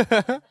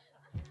 All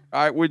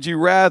right. Would you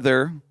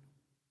rather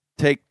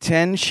take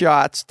 10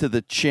 shots to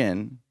the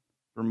chin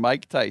for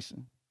Mike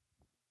Tyson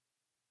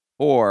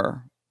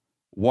or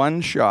one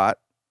shot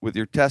with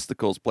your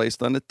testicles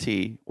placed on a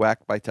tee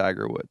whacked by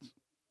Tiger Woods?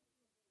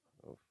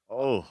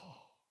 Oh.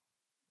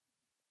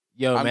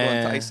 Yo, I'm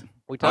man. going Tyson.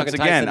 We talking Once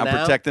again, Tyson I'm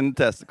now? protecting the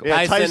testicles. Yeah,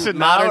 Tyson, Tyson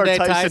now modern or day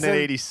Tyson Tyson? in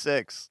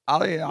 86?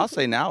 I'll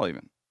say now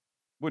even.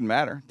 Wouldn't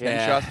matter.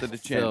 10 shots to the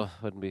chin. Still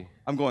wouldn't be.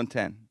 I'm going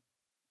 10.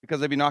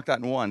 Because if he knocked out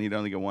in one, he'd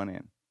only get one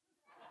in.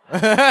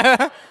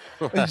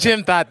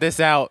 Jim thought this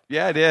out.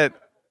 Yeah, I did.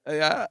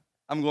 Yeah,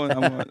 I'm going.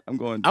 I'm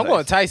going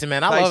Tyson,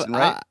 man. I Tyson,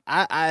 love.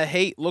 right? I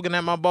hate looking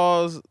at my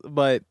balls,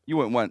 but You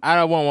went one. I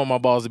don't want my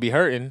balls to be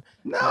hurting.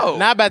 No.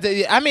 Not about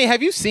that. I mean,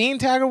 have you seen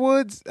Tiger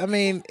Woods? I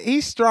mean,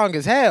 he's strong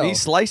as hell.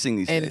 He's slicing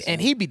these and days. and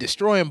he be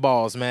destroying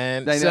balls,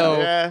 man. I know. So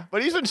Yeah,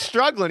 but he's been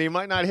struggling. He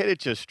might not hit it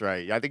just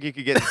right. I think he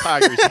could get in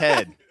Tiger's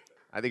head.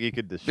 I think he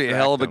could be distract a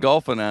hell of a him.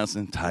 golf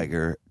announcement.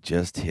 Tiger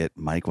just hit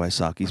Mike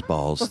Wysocki's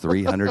balls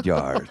 300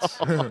 yards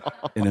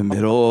in the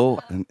middle.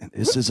 And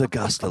this is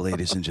Augusta,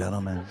 ladies and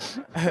gentlemen.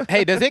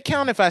 hey, does it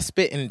count if I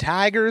spit in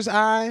Tiger's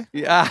eye?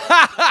 Yeah.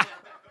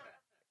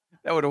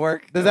 That would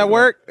work. Does that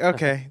work?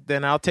 Okay,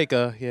 then I'll take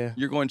a yeah.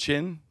 You're going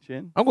chin?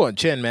 Chin? I'm going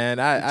chin, man.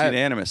 It's I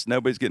unanimous.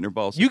 Nobody's getting their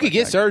balls. you sucked by could get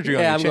Tiger. surgery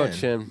Yeah, on I'm your going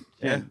chin.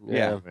 Chin? Yeah.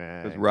 Yeah.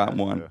 Man, That's round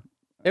one.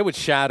 It would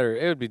shatter.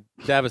 It would be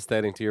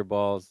devastating to your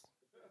balls.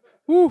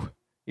 Woo,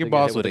 your They get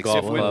balls hit would with a golf It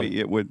explode. would club. be.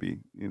 It would be.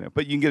 You know,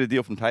 but you can get a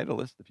deal from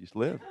Titleist if you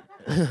live.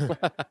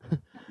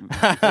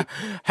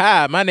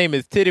 Hi, my name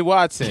is Titty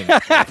Watson. For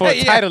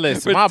Yeah,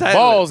 Titleist, for my Titleist.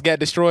 balls got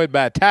destroyed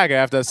by a tiger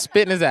after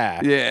spitting his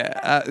eye.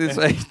 Yeah. It's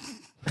like,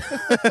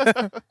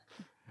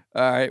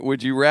 all right.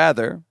 Would you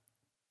rather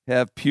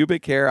have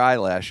pubic hair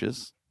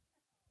eyelashes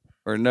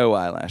or no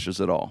eyelashes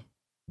at all?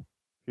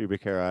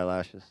 Pubic hair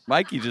eyelashes.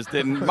 Mikey just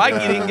didn't. Mikey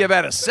didn't give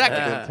that a second.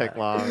 Didn't take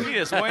long. He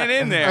just went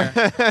in there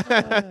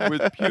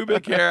with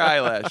pubic hair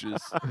eyelashes.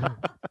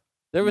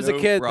 There was No a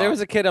kid. There problem. was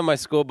a kid on my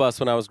school bus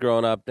when I was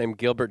growing up named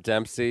Gilbert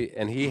Dempsey,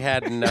 and he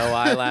had no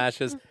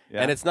eyelashes.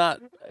 Yeah. And it's not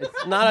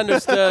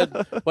understood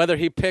whether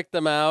he picked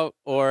them out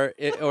or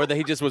that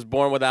he just was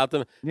born without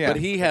them. Yeah.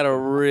 But he had a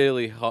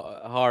really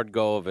hard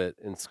go of it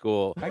in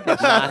school, not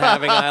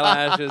having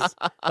eyelashes.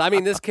 I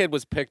mean, this kid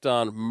was picked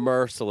on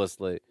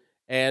mercilessly.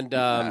 And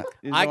Yeah,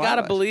 there's I no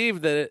gotta eyelash.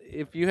 believe that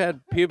if you had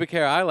pubic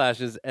hair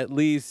eyelashes, at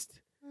least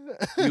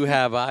you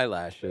have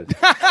eyelashes.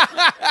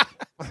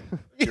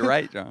 You're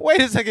right, John.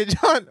 Wait a second,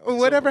 John.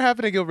 Whatever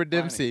happened to Gilbert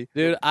Dempsey?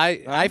 Dude,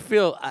 I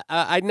feel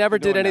I never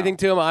did doing anything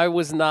to him. I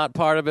was not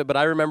part of it, but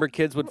I remember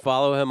kids would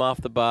follow him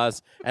off the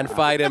bus and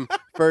fight him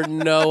for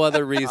no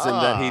other reason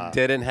that he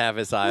didn't have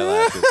his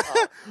eyelashes.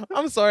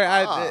 I'm sorry.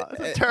 That's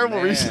a terrible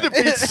reason to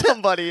beat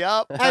somebody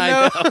up.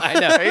 I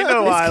know. Ain't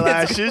no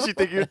eyelashes. You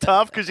think you're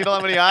tough because you don't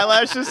have any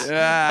eyelashes?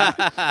 Yeah.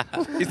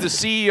 He's the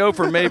CEO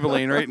for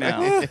Maybelline right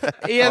now.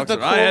 He has the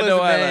I had no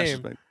coolest eyelashes,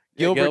 name. but-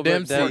 Gilbert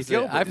Dempsey.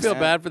 I feel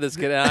bad for this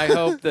kid, and I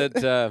hope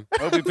that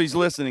Hope if he's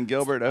listening,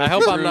 Gilbert. I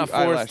hope I'm not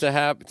through forced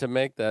eyelashes. to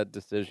make that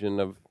decision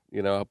of I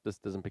hope this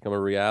doesn't become a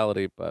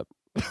reality. But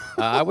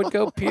I would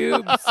go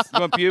pubes. You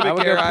want pubic I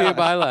would hair go pube eyelashes?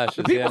 eyelashes.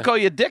 People Yeah. call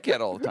you a dickhead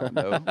all the time,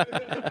 though.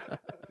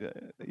 Yeah,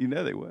 you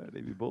know they would.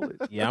 They'd be bullies.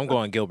 Yeah, I'm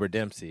going Gilbert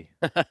Dempsey.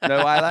 No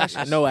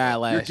eyelashes? No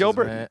eyelashes.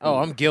 Gilbert? Man. Oh,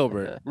 I'm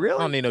Gilbert. Really?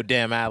 I don't need no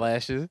damn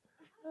eyelashes.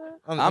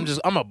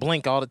 I'm a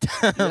blink all the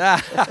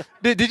time.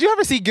 Did you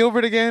ever see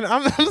Gilbert again?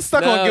 I'm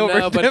stuck on Gilbert.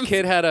 No, but Dempsey.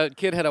 kid had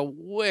a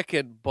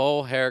wicked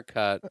bowl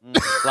haircut,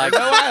 like No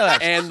eyelashes.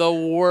 and the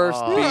worst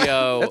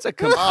bo. That's a of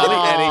complete.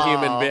 any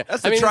human being.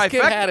 That's I a mean, this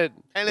kid trifecta. had it.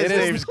 And his it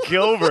is- name's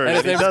Gilbert. and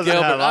his he name's doesn't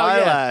Gilbert. have Oh, yeah.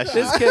 eyelashes.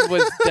 This kid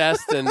was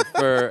destined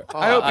for.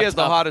 I hope he has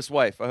the tough- hottest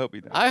wife. I hope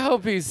he does. I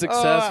hope he's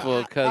successful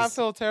I because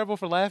feel terrible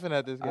for laughing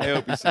at this I guy.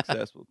 hope he's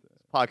successful.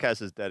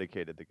 Podcast is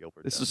dedicated to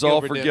Gilbert. This Dempsey. is all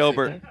Gilbert for Dempsey.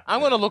 Gilbert. I'm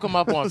gonna look him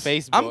up on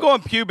Facebook. I'm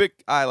going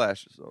pubic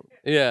eyelashes, though.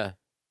 yeah.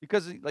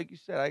 Because, like you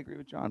said, I agree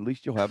with John. At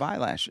least you'll have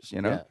eyelashes,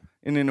 you know? Yeah.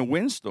 And in a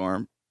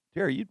windstorm,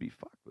 Terry, you'd be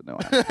fucked with no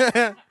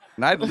eyelashes.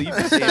 And I'd leave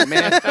you saying,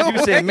 man, you'd be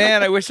saying,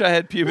 man, I wish I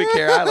had pubic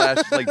hair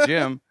eyelashes like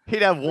Jim.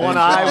 He'd have one And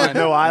eye with John,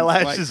 no like-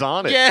 eyelashes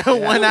on it. Yeah,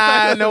 one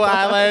eye, no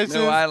eyelashes.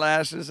 No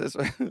eyelashes. That's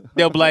what-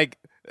 They'll be like,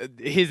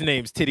 his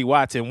name's Titty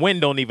Watson.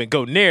 Wind don't even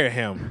go near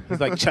him. He's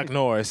like Chuck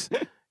Norris.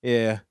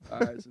 Yeah. All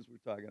right, since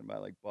we're talking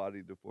about like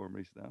body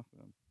deformity stuff,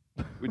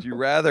 would you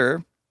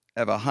rather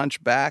have a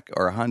hunch back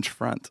or a hunch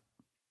front?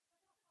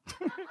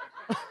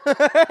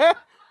 I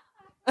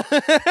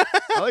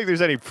don't think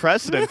there's any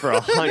precedent for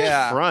a hunch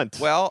front.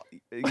 Well,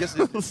 I guess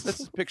let's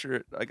just picture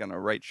it like on a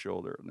right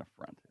shoulder in the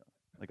front,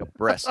 like a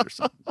breast or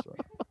something. So.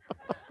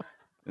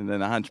 And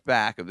then a hunch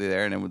back over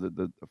there, and then with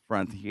the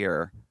front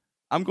here.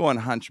 I'm going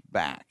hunch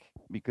back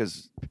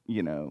because,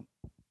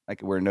 I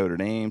could wear a Notre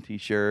Dame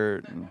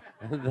T-shirt. And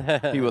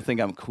people think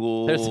I'm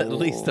cool. There's at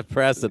least a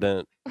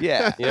precedent.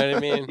 Yeah. You know what I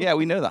mean? Yeah,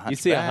 we know the hunch You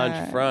see a back.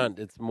 hunch front,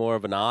 it's more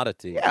of an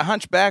oddity. Yeah,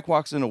 hunchback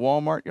walks into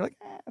Walmart. You're like,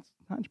 it's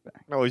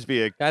hunchback. Can always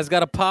be a Guy's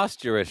got a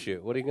posture issue.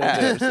 What are you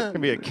gonna do?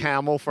 can be a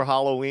camel for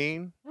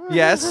Halloween.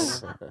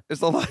 Yes,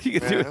 there's a lot you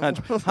can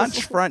do with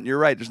hunch front. You're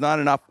right. There's not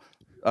enough.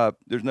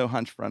 There's no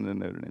hunch front in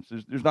Notre Dame. So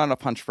there's not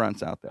enough hunch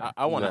fronts out there.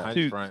 I want a Yeah. hunch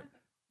Dude, front.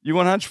 You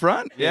want hunch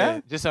front?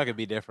 Yeah. Just so I could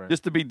be different.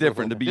 Just to be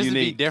different, to be Just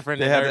unique, to be different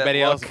to than have that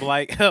everybody else. look.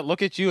 Like,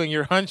 look at you and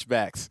your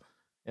hunchbacks.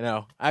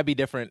 I'd be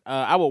different.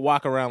 I would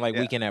walk around like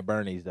Yeah. Weekend at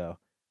Bernie's, though.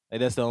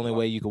 Like, that's the only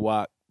way you could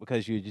walk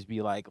because you'd just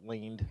be, like,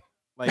 leaned,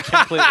 like,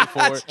 completely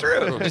forward. That's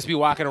true. Just be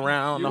walking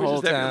around You the would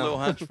whole just have your time. little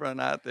hunch front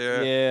out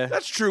there. Yeah.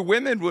 That's true.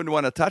 Women wouldn't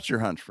want to touch your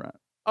hunch front.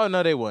 Oh,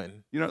 no, they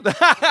wouldn't. You know.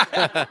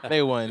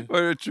 They wouldn't.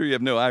 Or true, you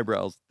have no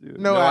eyebrows.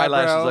 Dude. No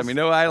eyelashes. I eyebrows. mean,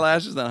 no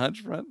eyelashes on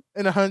hunch front.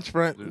 In a hunch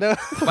front. No.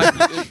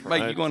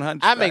 Mike, you going hunch?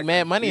 I make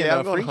mad money Yeah, in I'm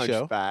a going freak show.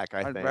 hunchback.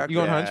 I think. Hunchback? You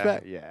going Yeah,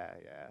 hunchback? Yeah.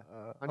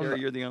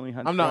 You're the only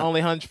hunch. I'm the front.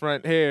 only hunch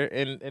front here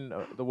in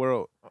the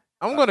world.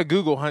 I'm going to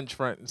Google hunch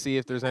front and see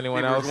if there's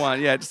anyone See if there's else.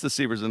 one. Yeah, just to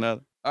see if there's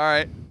another. All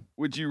right.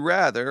 Would you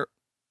rather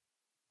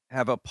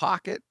have a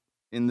pocket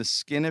in the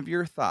skin of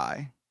your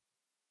thigh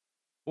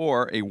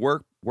or a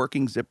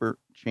working zipper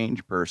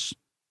change purse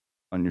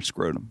on your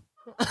scrotum?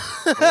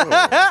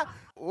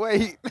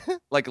 Wait.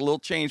 Like a little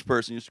change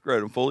purse in your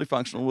scrotum, fully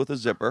functional with a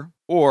zipper,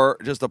 or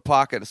just a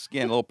pocket of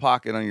skin, a little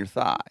pocket on your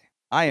thigh.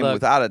 I am Look.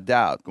 without a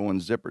doubt going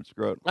zippered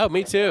scrotum. Oh,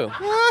 me too.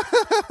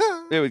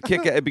 It would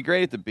kick. It'd be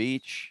great at the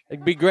beach.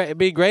 It'd be great. It'd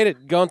be great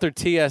at going through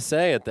TSA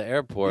at the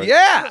airport.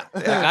 Yeah.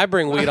 Like, I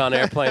bring weed on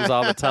airplanes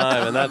all the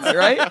time, and that's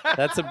Right?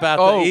 That's about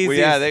Oh, the well, easiest.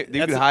 yeah. They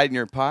that's could hide in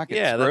your pocket.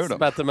 yeah, that's scrotum.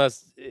 about the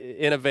most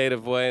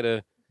innovative way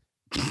to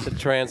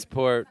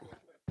transport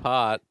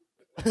pot.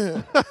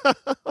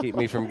 Keep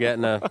me from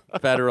getting a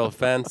federal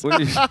offense.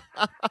 What are you,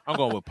 I'm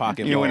going with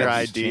pocket You balls. and your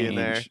ID in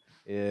there.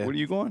 Yeah. what are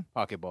you going?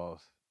 Pocket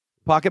balls.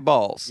 Pocket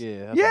balls.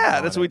 Yeah.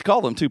 Yeah, that's what we'd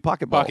call them too.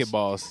 Pocket balls. Pocket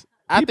balls.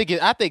 I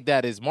think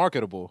that is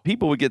marketable.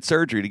 People would get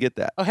surgery to get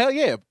that. Oh hell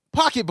yeah.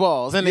 Pocket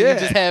balls. And then Yeah. you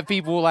just have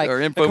people like Or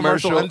the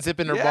commercial infomercial.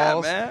 unzipping their Yeah,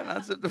 balls. man.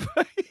 Unzip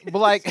the But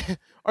like,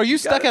 are you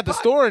stuck got at the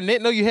store and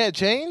didn't know you had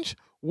change?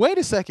 Wait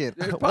a second.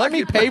 There's Let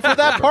me pocket- pay for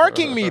that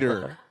parking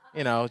meter.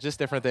 Just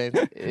different things.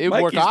 It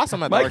would work Mikey's-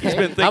 awesome at the Mikey's arcade.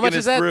 been thinking How much this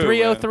is that? through,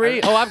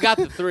 303. Oh, I've got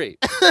the 3.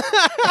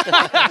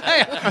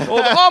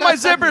 all my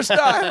zipper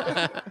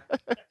stuff.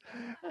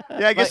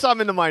 Yeah, I guess I'm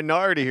in the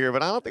minority here,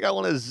 but I don't think I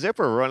want a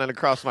zipper running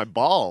across my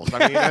balls. I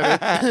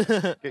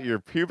mean, get your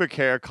pubic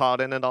hair caught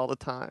in it all the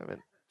time. And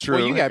True.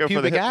 Well, you got go for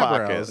the pubic hip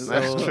eyebrows. pockets.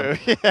 That's so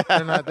true. They're Yeah,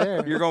 not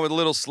there. You're going with a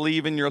little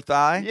sleeve in your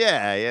thigh.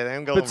 yeah.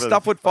 I'm going But for the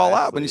stuff would fall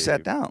thigh out when you sat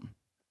sleeve. down.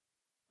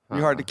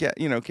 You're hard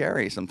to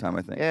carry sometime,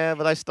 I think. Yeah,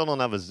 but I still don't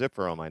have a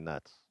zipper on my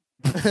nuts.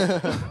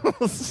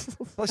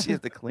 Plus, you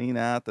have to clean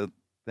out the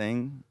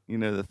thing,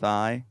 the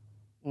thigh,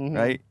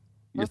 right?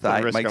 Your That's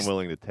a risk Mike's, I'm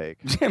willing to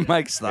take.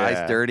 Mike's thigh's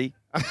Yeah. dirty.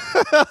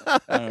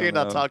 You're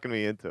not know. talking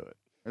me into it.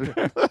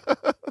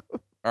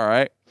 All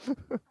right.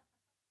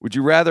 Would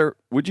you rather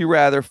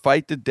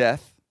fight to a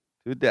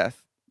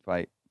death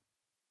fight,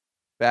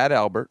 Fat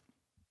Albert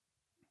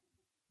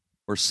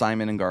or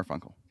Simon and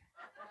Garfunkel?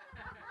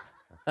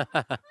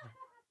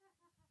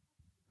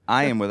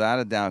 I am without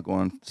a doubt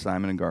going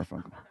Simon and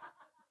Garfunkel.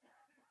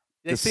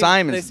 They The seem-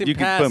 Simons, they seem you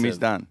can boom, he's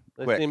passive. done.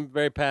 They Quick. seem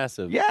very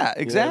passive. Yeah, You know what I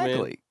mean?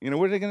 exactly.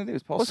 What are they going to do?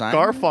 Is Paul Plus, Simon?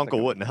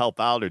 Garfunkel wouldn't help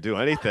out or do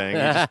anything.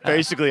 You just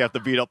basically have to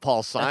beat up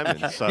Paul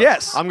Simon. So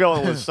Yes. I'm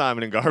going with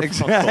Simon and Garfunkel.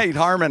 Exactly.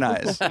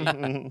 Harmonize.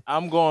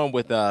 I'm going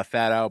with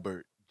Fat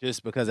Albert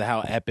just because of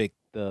how epic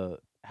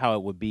how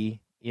it would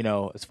be,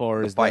 as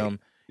far as fight. them.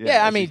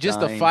 Yeah, I as mean, he's just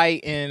the dying.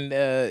 fight and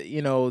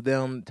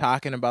them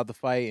talking about the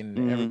fight and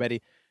Mhm.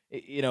 everybody.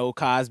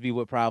 Cosby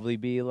would probably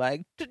be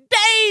like,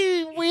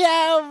 "Today we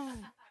have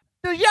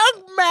the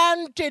young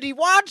man Teddy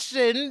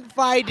Watson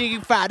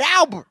fighting Fat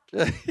Albert,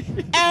 and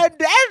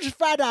as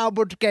Fat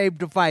Albert came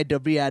to fight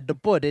him, he had to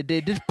put it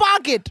in his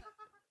pocket,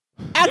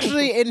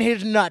 actually in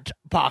his nut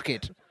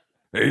pocket."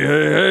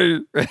 Hey.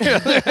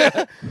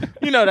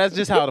 That's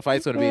just how the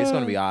fight's gonna be. It's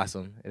gonna be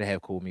awesome. It'll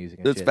have cool music.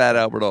 And That's shit. Fat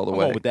Albert all the I'm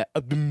way. going with that.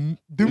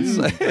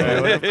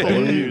 Yeah, we have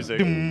cool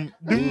music.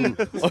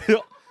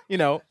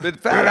 But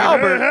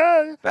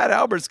Fat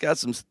Albert's got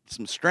some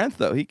strength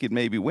though. He could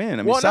maybe win. I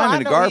mean, Well, no, Simon I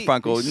and know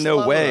Garfunkel, he's no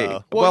slow, way.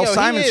 though. Well, he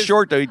Simon's is-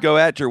 short though. He'd go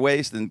at your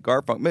waist, and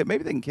Garfunkel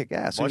maybe they can kick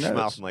ass. Who knows?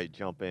 Mushmouth might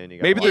jump in. You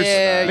gotta Maybe watch there's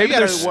Yeah, that. maybe you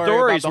gotta there's worry about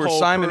stories the where whole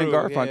Simon crew,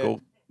 and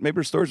Garfunkel. Maybe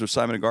there's stories where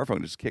Simon and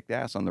Garfunkel just kicked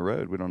ass on the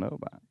road. We don't know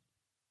about.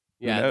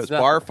 Yeah, Who knows? it's not-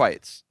 Bar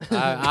fights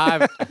I've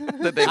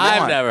that they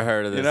I've want. never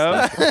heard of this. You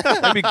know,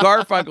 stuff. maybe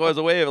Garfunkel has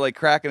a way of like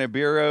cracking a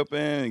beer open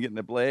and getting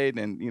a blade,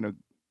 and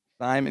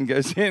Simon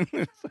goes in.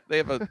 They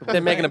have a.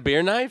 They're making a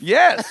beer knife.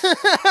 Yes,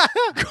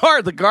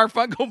 the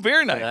Garfunkel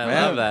beer knife. I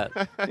man. love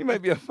that. He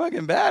might be a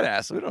fucking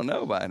badass. We don't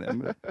know about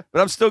him, but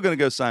I'm still going to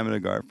go Simon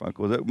and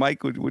Garfunkel.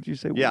 Mike, would you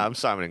say? Yeah, I'm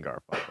Simon and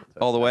Garfunkel.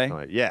 All the way?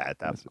 Definitely. Yeah, at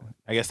that point.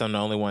 I guess I'm the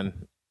only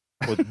one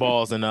with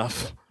balls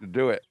enough,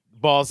 do it.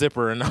 ball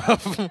zipper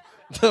enough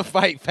to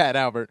fight Fat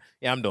Albert.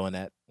 Yeah, I'm doing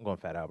that. I'm going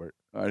Fat Albert.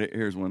 All right,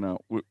 here's one now.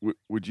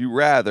 Would you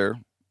rather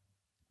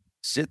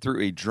sit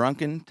through a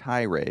drunken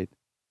tirade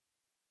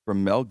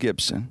from Mel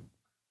Gibson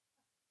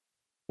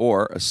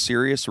or a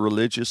serious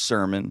religious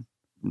sermon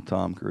from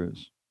Tom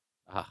Cruise?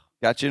 Ah,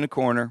 Got you in a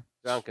corner.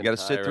 drunken You got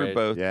to sit through tirade.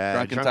 both. Yeah,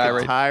 drunken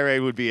tirade.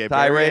 tirade. Would be very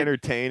Tirade.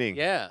 entertaining.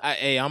 Yeah.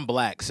 Hey, I'm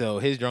black, so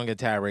his drunken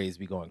tirades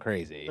be going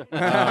crazy.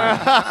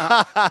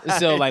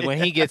 So like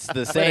when he gets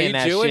to saying he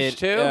that Jewish,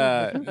 shit, too?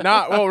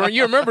 well,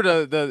 you remember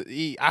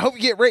I hope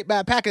you get raped by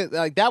a pack of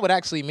like that would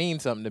actually mean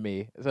something to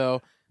me.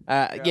 So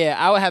yeah,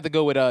 I would have to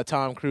go with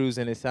Tom Cruise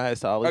and his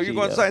Scientology. Are you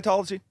going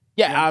Scientology?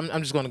 Yeah,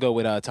 I'm just going to go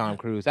with Tom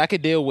Cruise. I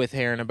could deal with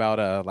hearing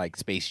about like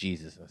Space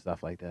Jesus and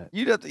stuff like that.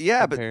 You'd have to,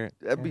 yeah, but Compare it,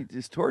 that'd be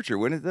just torture,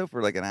 wouldn't it, though,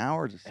 for like an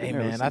hour? Just Hey sitting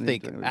there man, I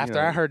listening think to, after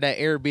I heard that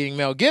air beating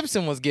Mel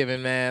Gibson was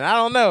given, man, I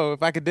don't know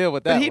if I could deal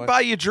with that. But he'd one. buy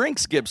you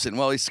drinks, Gibson,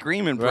 while he's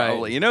screaming, Right.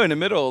 probably. In the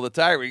middle of the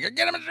tire, we go,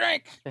 get him a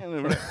drink.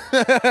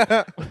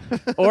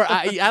 Or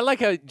I like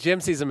how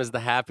Jim sees him as the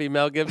happy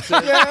Mel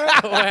Gibson.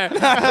 Where,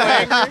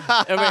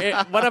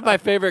 one of my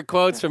favorite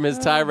quotes from his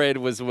tirade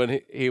was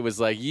when he was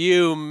like,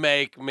 "You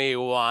make me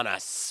wanna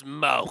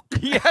smoke."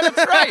 Yeah, that's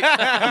right.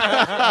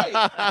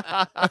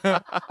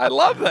 I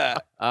love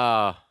that.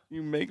 Oh,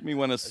 You make me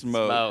want to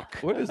smoke.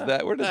 Smoke. What is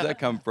that? Where does that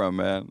come from,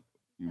 man?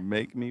 You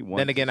make me want.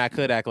 Then again, I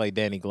could act like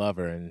Danny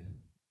Glover and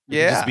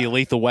Yeah. just be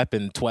Lethal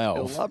Weapon He'll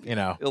 12. love you.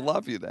 He'll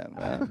love you then,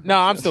 man. No,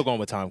 I'm still going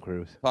with Tom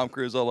Cruise. Tom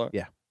Cruise, all over.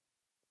 Yeah.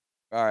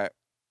 All right.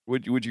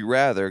 Would you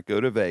rather go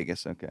to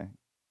Vegas? Okay.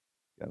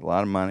 Got a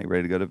lot of money,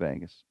 ready to go to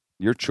Vegas.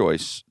 Your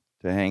choice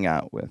to hang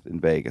out with in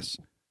Vegas: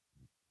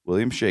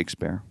 William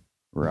Shakespeare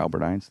or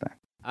Albert Einstein.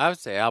 I would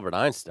say Albert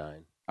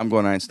Einstein. I'm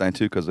going Einstein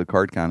too because of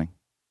card counting.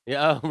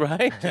 Yeah, oh,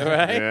 right, right.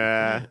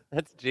 Yeah.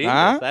 That's genius.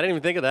 Huh? I didn't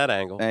even think of that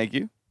angle. Thank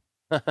you.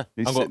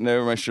 He's I'm sitting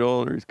over my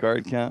shoulder. He's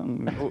card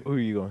counting. Who are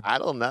you going? I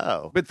don't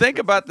know. But think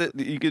about that.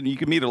 You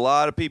can meet a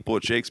lot of people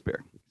at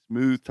Shakespeare.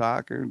 Smooth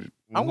talker.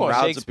 I'm going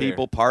crowds Shakespeare. of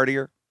people,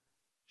 partier.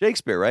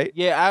 Shakespeare, right?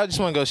 Yeah, I just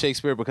want to go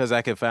Shakespeare because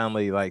I could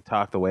finally like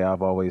talk the way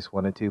I've always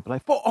wanted to. But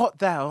like, for art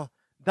thou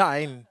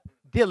thine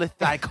dealeth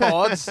thy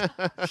cards.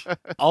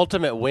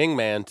 Ultimate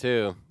wingman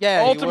too.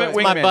 Yeah, Ultimate It's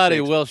wing- my Wingman buddy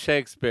Shakespeare. Will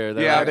Shakespeare.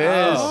 They're Yeah, like, it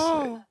is. "Oh."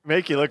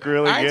 Make you look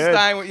really good.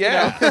 Einstein,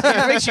 yeah,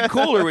 it makes you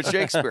cooler with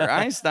Shakespeare.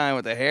 Einstein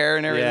with the hair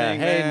and Yeah. everything.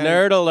 Hey, man.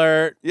 nerd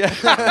alert. Yeah.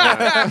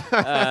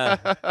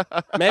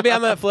 Maybe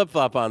I'm gonna flip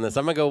flop on this.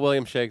 I'm gonna go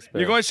William Shakespeare.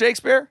 You're going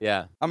Shakespeare?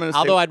 Yeah. I'm gonna.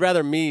 Although say, I'd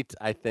rather meet,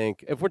 I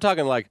think, if we're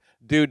talking like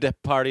dude to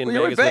party in well,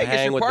 you're Vegas, in would Vegas.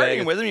 hang You're with partying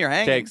Vegas. with him. You're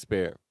hanging.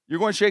 Shakespeare. You're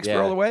going Shakespeare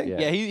Yeah, all the way. yeah.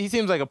 Yeah, he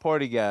seems like a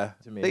party guy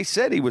to me. They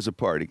said he was a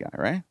party guy,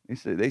 right?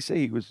 They say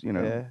he was,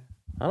 yeah.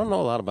 I don't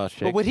know a lot about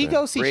Shakespeare. But would he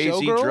go see crazy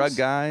Showgirls? drug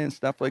guy and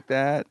stuff like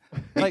that.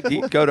 Like,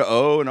 He'd go to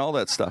O and all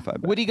that stuff. I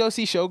bet. would he go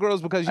see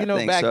Showgirls? Because I you know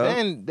think back so.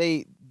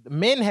 then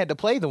men had to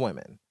play the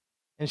women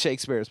in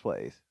Shakespeare's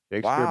plays.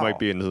 Shakespeare Wow. might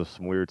be into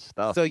some weird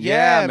stuff. So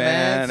yeah,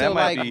 man, So that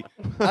might like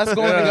be us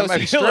going to that go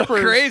might see be a little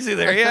strippers. crazy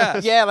there. Yeah,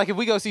 Yeah, like if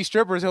we go see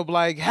strippers, he'll be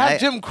like, "Have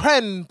Jim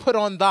Crenn put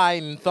on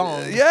thine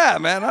thong, yeah,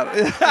 man.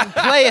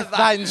 playeth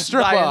thine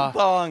stripper." Thine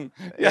thong.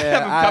 Yeah, Yeah,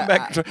 have him come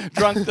back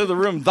drunk to the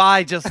room.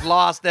 Thy just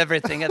lost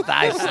everything at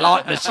thy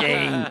slot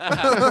machine.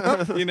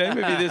 You know,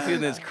 maybe this is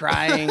this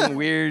crying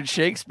weird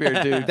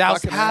Shakespeare dude. Thou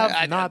fucking-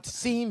 have not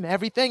seen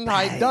everything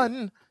I've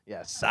done.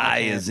 Yes, Thy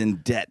is in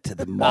debt to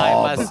the I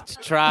mob.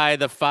 must try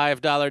the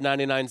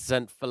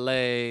 $5.99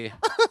 filet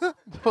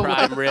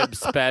prime rib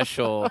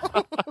special.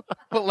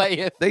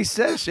 Filet. They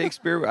said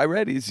Shakespeare. I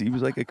read he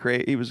was like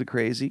he was a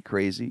crazy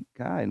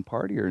guy and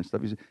partier and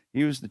stuff.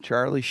 He was the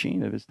Charlie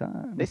Sheen of his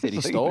time. They said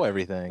he stole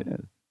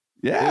everything.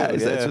 Yeah, Too,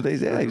 that's what they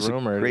said. There's He's a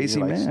rumored crazy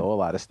he, like, man. stole a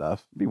lot of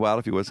stuff. It'd be wild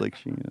if he was like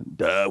Sheen.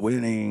 Duh,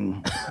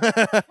 winning.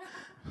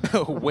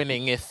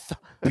 Winningeth.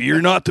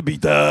 You're not to be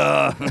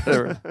duh.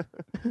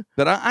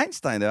 But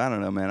Einstein, though, I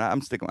don't know, man. I'm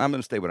going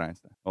to stay with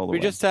Einstein all the We're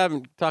way. just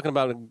talking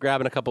about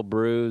grabbing a couple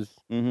brews.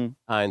 Mm-hmm.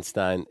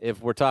 Einstein.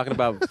 If we're talking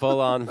about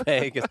full on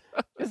Vegas,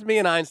 just me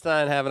and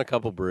Einstein having a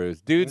couple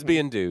brews. Dudes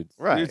being dudes.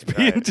 right. Dudes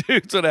being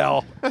dudes with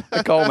Al.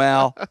 I call him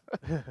Al.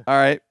 All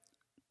right.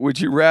 Would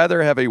you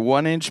rather have a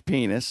 1-inch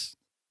penis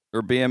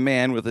or be a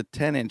man with a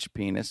 10-inch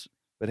penis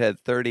but had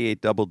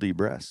 38 double D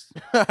breasts?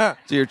 So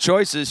your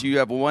choices: you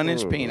have a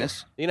 1-inch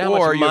penis. You know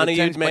how or much you have a money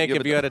 10 you'd make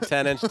but if you had a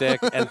 10-inch dick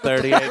and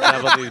 38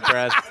 double D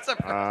breasts?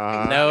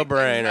 No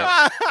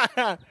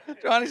brainer.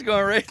 Johnny's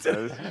going right to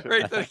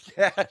the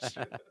cash.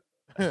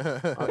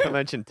 Not to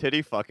mention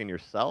titty fucking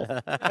yourself.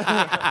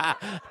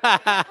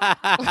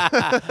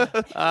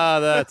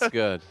 Oh, that's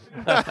good.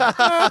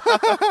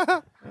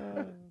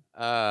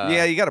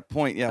 Yeah, you got a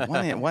point. Yeah,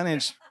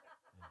 1-inch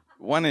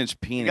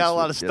penis. You got a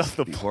lot would of just stuff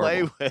to be play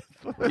horrible.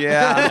 with.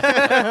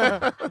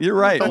 Yeah, you're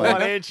right, The Mike.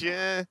 1 inch,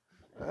 yeah.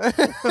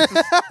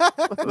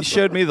 You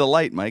showed me the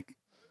light, Mike.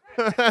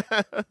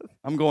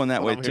 I'm going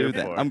that way I'm too. here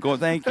Then for. I'm going.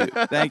 Thank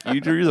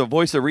you. You're the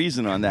voice of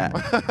reason on that.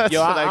 That's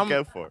Yo, what I I'm-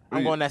 go for.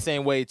 I'm going that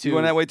same way too. You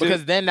going that way, too?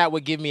 Because then that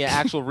would give me an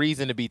actual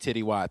reason to be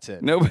Titty Watson.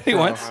 Nobody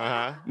wants.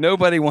 Uh-huh.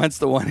 Nobody wants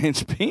the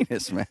 1-inch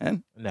penis,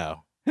 man.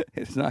 No.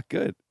 It's not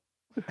good.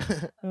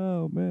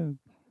 Oh man.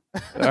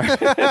 All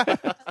right.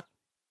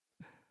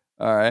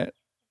 All right.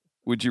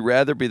 Would you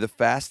rather be the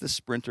fastest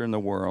sprinter in the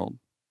world,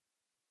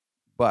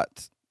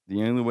 but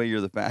the only way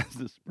you're the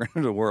fastest sprinter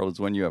in the world is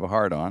when you have a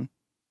hard on,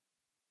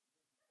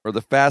 or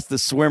the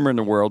fastest swimmer in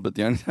the world, but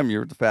the only time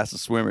you're the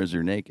fastest swimmer is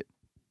you're naked?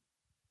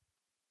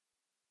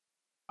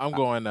 I'm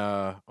going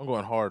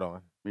hard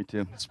on Me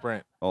too.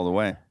 sprint. All the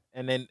way.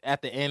 And then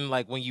at the end,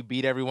 like when you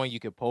beat everyone, you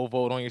could pole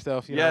vault on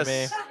yourself. You know what I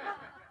mean? Yes.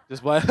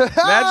 Just like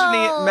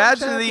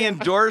Imagine the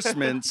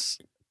endorsements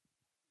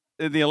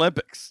in the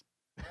Olympics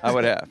I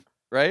would have,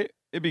 right?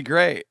 It'd be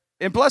great.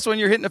 And plus, when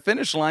you're hitting the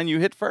finish line, you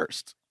hit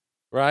first.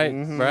 Right,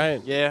 Mhm.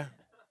 right. Yeah.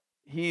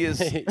 He is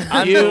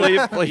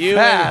unbelievably you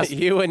fast.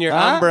 you and your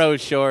Huh? Umbro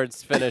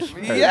shorts finish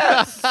first.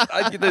 Yes.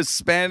 I get those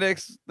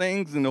spandex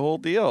things and the whole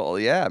deal.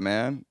 Yeah,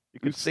 man. You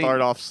could Usain-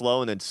 start off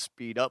slow and then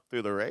speed up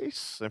through the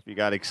race if you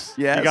got Yes.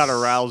 you got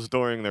aroused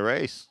during the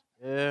race.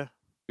 Yeah.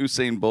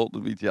 Usain Bolt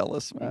would be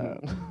jealous, man.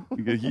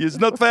 He is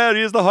not fair.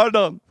 He is the hard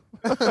on.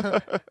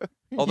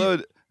 Although a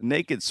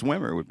naked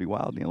swimmer would be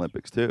wild in the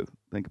Olympics, too.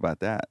 Think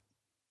about that.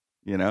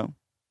 You know?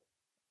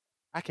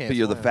 I can't. But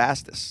you're the swim.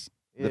 fastest.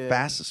 The Yeah.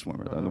 fastest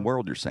swimmer in the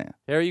world, you're saying.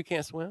 Harry, you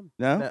can't swim.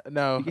 No?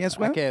 No, You can't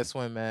swim? I can't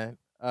swim, man.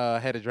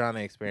 Had a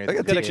drowning experience. I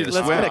gotta as a teach you kid. to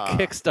Let's swim. get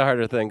a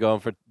Kickstarter thing going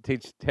for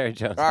Teach Terry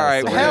Jones. All how to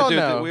right, swim. we're Hell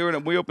gonna do no.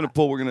 we open a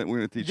pool. We're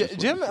gonna teach you.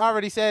 Jim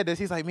already said this.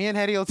 He's like, me and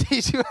Hetty will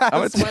teach you how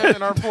I'm to gonna swim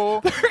in our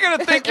pool. They're gonna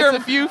think It's you're a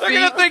few They're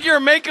gonna feet. think you're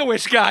a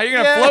Make-A-Wish guy.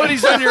 You're gonna Yeah.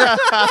 floaties on your.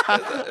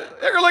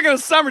 They're gonna look at a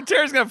summer.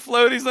 Terry's gonna have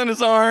floaties on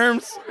his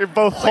arms. You're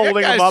both Like, that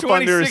holding him guy's up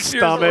under 26 his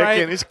years stomach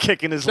right? and he's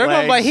kicking his They're legs.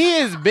 gonna be like, he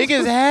is big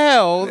as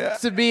hell Yeah.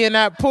 to be in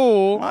that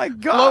pool. My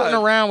God. Floating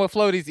around with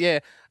floaties. Yeah.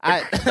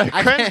 I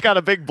Cren's can't- got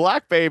a big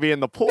black baby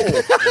in the pool.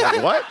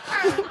 Like, what?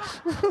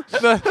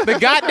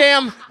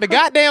 the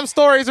goddamn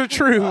stories are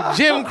true.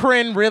 Jim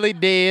Crenn really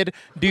did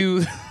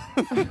do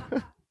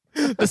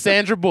the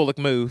Sandra Bullock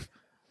move.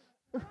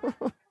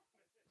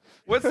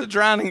 What's the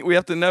drowning? We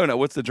have to know now.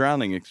 What's the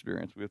drowning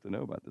experience? We have to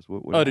know about this.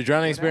 What The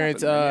drowning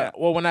experience. happened?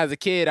 Well, when I was a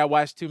kid, I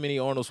watched too many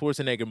Arnold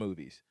Schwarzenegger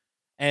movies,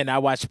 and I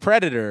watched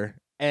Predator.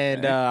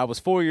 And Okay. I was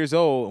 4 years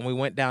old, and we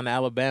went down to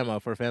Alabama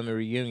for a family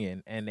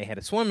reunion, and they had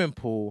a swimming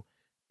pool.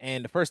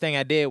 And the first thing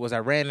I did was I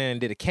ran in and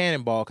did a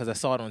cannonball because I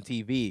saw it on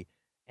TV.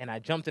 And I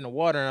jumped in the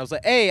water, and I was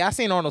like, "Hey, I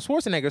seen Arnold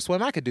Schwarzenegger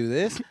swim. I could do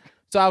this."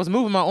 So I was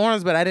moving my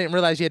arms, but I didn't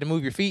realize you had to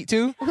move your feet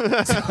too. So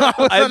I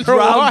was I'm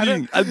underwater.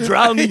 drowning. I'm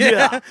drowning.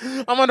 Yeah.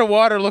 I'm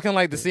underwater, looking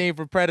like the scene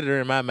from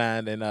Predator in my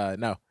mind, and no,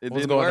 It wasn't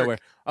didn't going work. nowhere.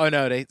 Oh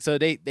no,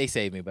 they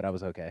saved me, but I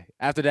was okay.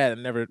 After that, I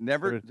never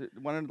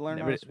Wanted to learn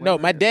how never- to swim. no,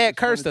 my Just dad wanted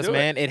cursed to us, do it.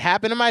 man. It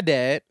happened to my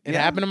dad. It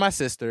Yeah. happened to my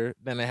sister.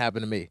 Then it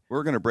happened to me.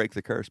 We're gonna break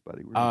the curse,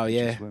 buddy. We're gonna Oh, teach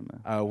you yeah. swim,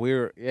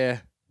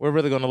 man. We're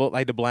really gonna look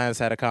like the blind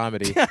side of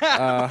comedy.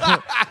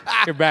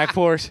 Your back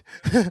force.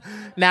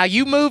 Now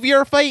you move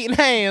your feet and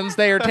hands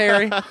there,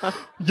 Terry.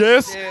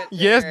 Yes,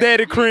 yes,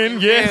 Daddy Crin.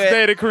 Yes,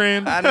 Daddy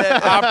Crin.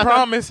 I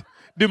promise.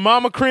 Do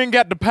Mama Crin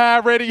got the pie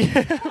ready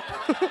yet?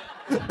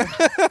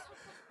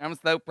 I'm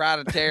so proud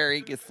of Terry.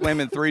 He can swim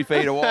in 3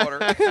 feet of water.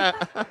 A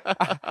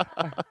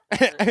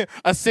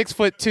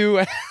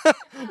 6'2"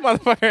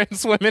 motherfucker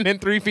swimming in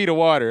 3 feet of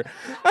water.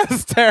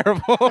 That's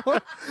terrible.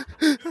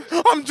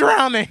 I'm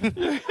drowning.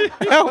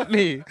 Help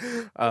me.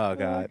 Oh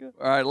God.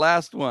 All right,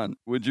 last one.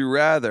 Would you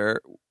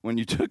rather, when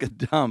you took a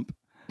dump,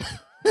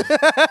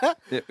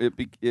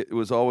 it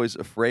was always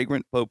a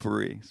fragrant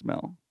potpourri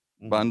smell,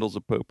 bundles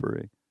of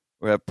potpourri,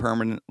 or have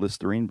permanent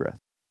Listerine breath?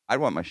 I'd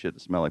want my shit to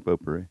smell like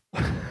potpourri.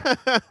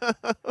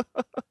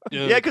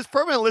 Yeah, because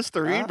permanent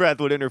Listerine breath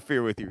would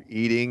interfere with your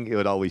eating. It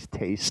would always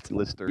taste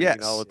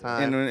Listerine all the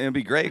time. And it'd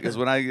be great because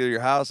when I go to your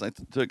house and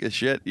I took a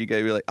shit, you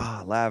could be like,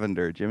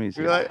 lavender, Jimmy's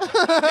here. You're like,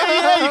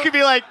 yeah, you could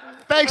be like,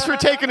 thanks for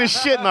taking a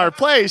shit in our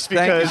place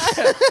because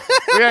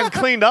we haven't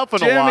cleaned up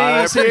in a while.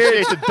 I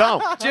appreciate the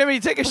dump. Jimmy,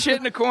 take a shit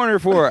in the corner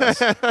for us.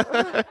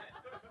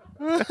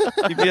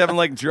 You'd be having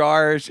like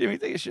jars. Jimmy,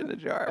 take a shit in the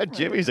jar.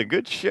 Jimmy's a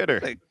good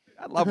shitter. Like,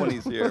 I love when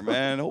he's here,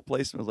 man. The whole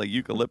place smells like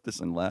eucalyptus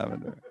and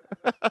lavender.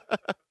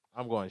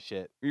 I'm going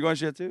shit. You going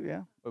shit too?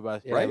 Yeah. What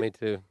about Yeah, Right? me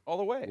too. All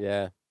the way.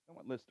 Yeah. I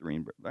want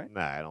Listerine breath, right?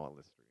 Nah, I don't want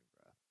Listerine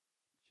breath.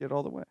 Shit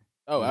all the way.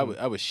 Oh,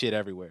 I would shit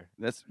everywhere.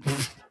 That's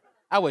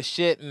I would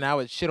shit and I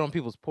would shit on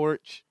people's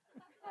porch.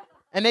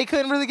 And they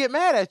couldn't really get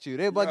mad at you.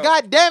 They'd be like,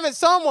 God damn it,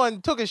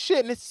 someone took a shit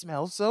and it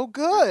smells so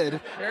good.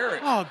 Terry.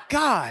 Oh,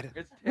 God.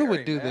 It's Who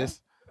would Terry, do man.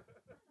 this?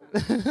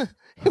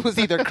 It was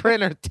either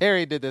Crin or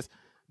Terry did this.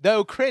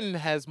 Though Crin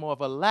has more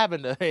of a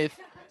lavender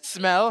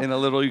smell. And a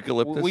little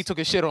eucalyptus. We took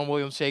a shit on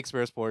William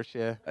Shakespeare's porch,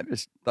 yeah. I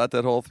just thought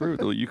that whole through.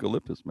 The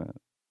eucalyptus, man.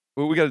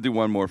 Well, we got to do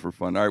one more for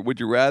fun. All right. Would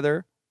you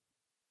rather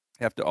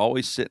have to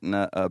always sit in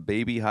a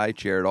baby high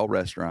chair at all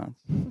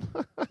restaurants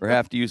or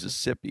have to use a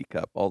sippy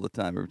cup all the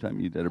time every time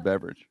you did a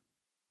beverage?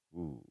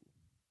 Ooh.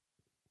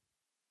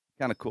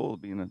 Kind of cool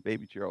to be in a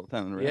baby chair all the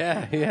time. In a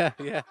restaurant.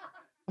 Yeah.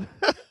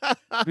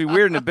 It'd be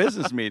weird in a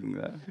business meeting,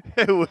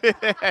 though.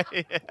 Yeah.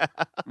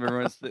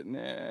 Everyone's sitting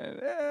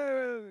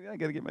there. I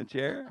got to get my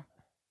chair.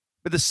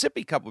 But the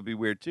sippy cup would be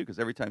weird, too, because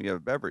every time you have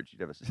a beverage,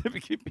 you'd have a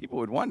sippy cup. People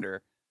would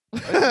wonder, why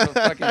is there a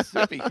fucking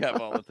sippy cup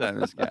all the time,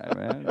 this guy,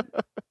 man?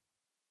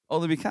 Oh,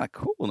 it'd be kind of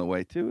cool in a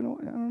way, too. In a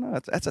way. I don't know.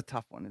 That's a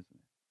tough one, isn't it?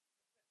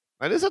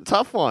 That is a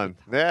tough one.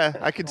 Yeah,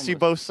 I can see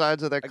both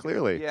sides of that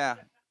clearly. Yeah.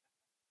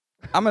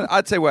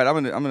 I'd say what?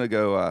 I'm gonna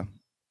go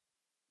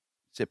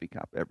sippy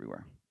cup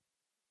everywhere.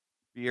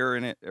 Beer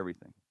in it,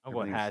 everything. I'm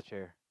going Everything's- high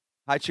chair.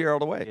 High chair all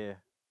the way. Yeah.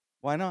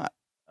 Why not?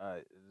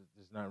 There's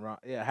nothing wrong.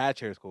 Yeah, high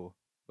chair is cool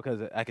because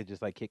I could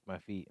just like kick my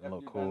feet and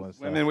look cool and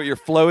stuff. Women with your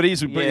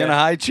floaties would put you in a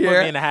high Put me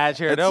chair. in a high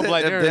chair. That's They'll be it,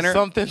 like, at there's dinner.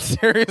 something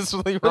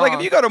seriously wrong. But like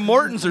if you go to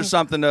Morton's or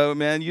something, though,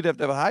 man, you'd have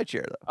to have a high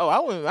chair, though. Oh, I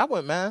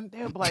wouldn't, man.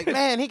 They'll be like,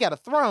 man, he got a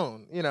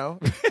throne, you know.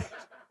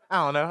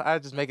 I don't know. I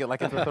just make it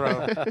like it's a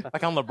throne.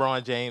 Like I'm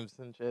LeBron James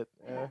and shit.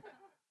 Yeah.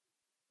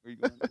 Where you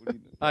going? What are you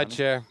doing, High Johnny?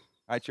 chair.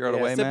 High chair all the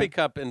Yeah, way, sippy man.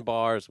 cup in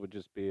bars would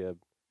just be a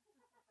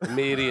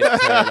immediate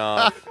turn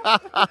off.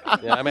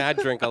 Yeah, I mean, I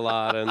drink a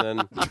lot, and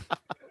then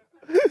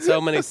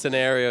so many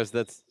scenarios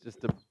that's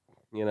just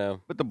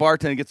But the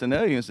bartender gets to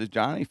know you and says,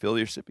 Johnny, fill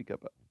your sippy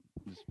cup up.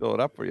 Just fill it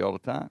up for you all the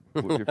time.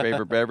 What's your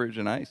favorite beverage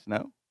and ice?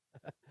 No?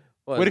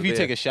 What if you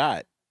take a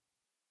shot?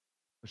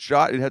 A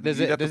shot? You'd have to, Does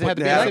you'd it- have does to it put have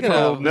to the be like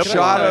half a a nipple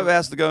shot line? of it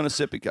has to go in a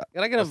sippy cup.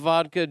 Can I get a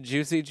vodka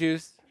juicy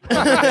juice?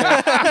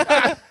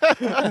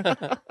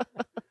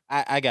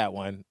 I got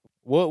one.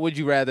 What would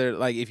you rather,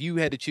 like, if you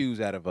had to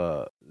choose out of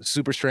a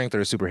super strength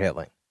or a super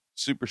headling?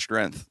 Super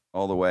strength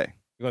all the way.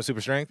 You going super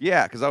strength?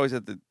 Yeah, because I always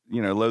have to,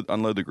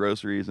 unload the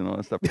groceries and all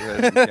that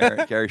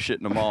stuff. carry shit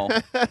in the mall.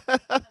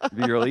 It'd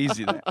be real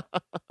easy then.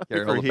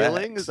 Carry all For the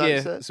healing, bags. is that what you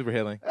Yeah, said? super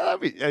healing. I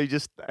mean,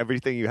 just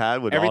everything you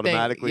had would Everything,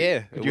 automatically.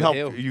 yeah, Could it you would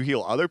help? heal. You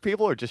heal other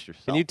people or just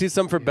yourself? Can you do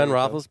something for Ben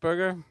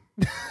Roethlisberger?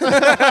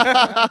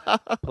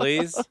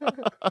 Please.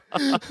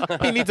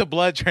 He needs a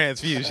blood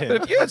transfusion.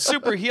 But if you had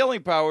super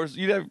healing powers,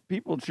 you'd have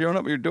people showing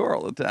up at your door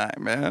all the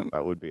time, man.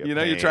 That would be. A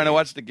You're trying to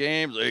watch the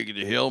games. Hey, could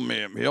you heal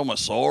me? Heal my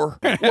sore?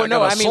 Well,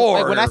 no, I mean,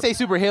 like, when I say say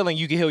super healing,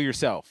 you can heal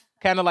yourself.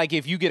 Kind of like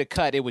if you get a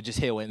cut, it would just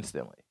heal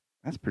instantly.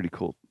 that's pretty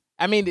cool.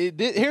 I mean, here's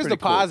pretty the cool,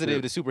 positive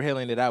too. to super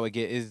healing that I would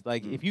get is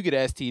like if you get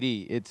an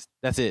STD,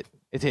 that's it.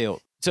 It's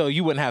healed. So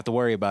you wouldn't have to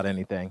worry about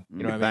anything.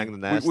 You know what I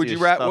mean? Would you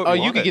ra- Oh,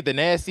 you could get the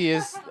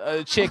nastiest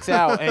chicks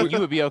out and you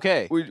would be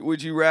okay.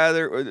 Would you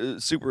rather if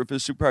it's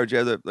superpower? Would you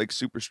rather like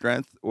super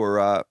strength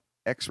or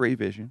X-ray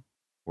vision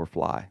or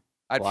fly?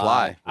 I'd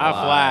fly. I'd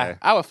fly.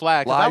 I would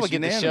fly because I Fly's would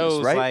get the unanimous,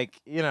 shows right? like,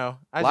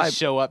 I Fly- just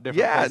show up different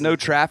Yeah, places. no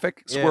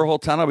traffic. Yeah. Squirrel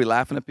tunnel. I'll be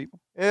laughing at people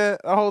Yeah,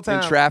 the whole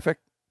time. in traffic.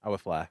 I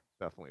would fly.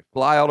 Definitely.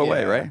 Fly all the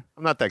way, Yeah. right?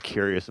 I'm not that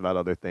curious about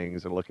other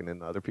things or looking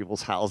into other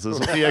people's houses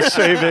with the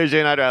X-ray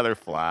vision. I'd rather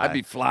fly. I'd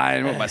be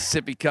flying with my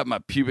sippy cup, my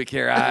pubic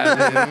hair eyes.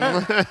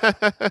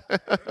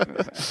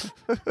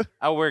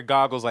 I would wear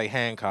goggles like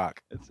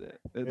Hancock. That's it.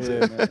 That's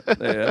it, man.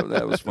 Yeah,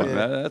 that was fun.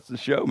 Man. That's the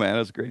show, man.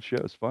 That's a great show.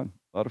 It's fun.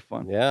 A lot of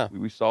fun. Yeah.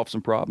 We solved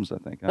some problems, I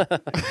think. Huh?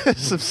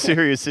 Some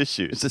serious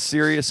issues. It's a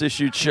serious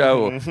issued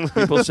show.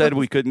 People said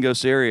we couldn't go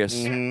serious.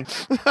 Here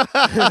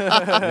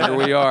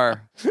we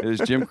are. It was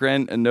Jim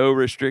Crenn and No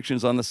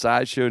Restrictions on the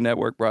Sideshow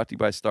Network, brought to you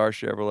by Star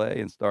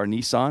Chevrolet and Star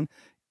Nissan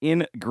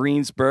in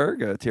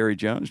Greensburg. Terry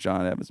Jones,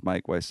 John Evans,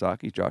 Mike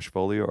Wysocki, Josh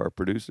Folio, our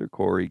producer,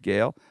 Corey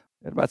Gale.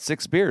 Had about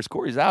 6 beers.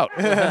 Corey's out.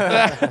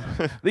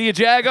 The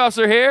Jagoffs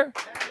are here.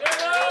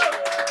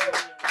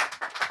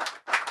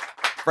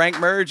 Frank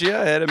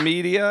Mergia, head of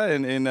media,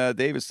 and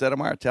David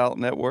Sedemeyer, Talent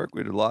Network.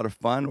 We had a lot of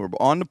fun. We're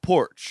on the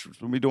porch.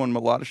 We'll be doing a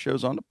lot of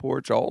shows on the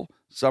porch all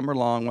summer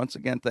long. Once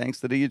again, thanks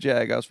to the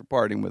Jagoffs for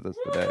partying with us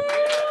today.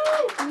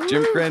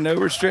 Jim Crenn, No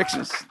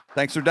Restrictions.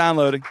 Thanks for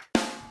downloading.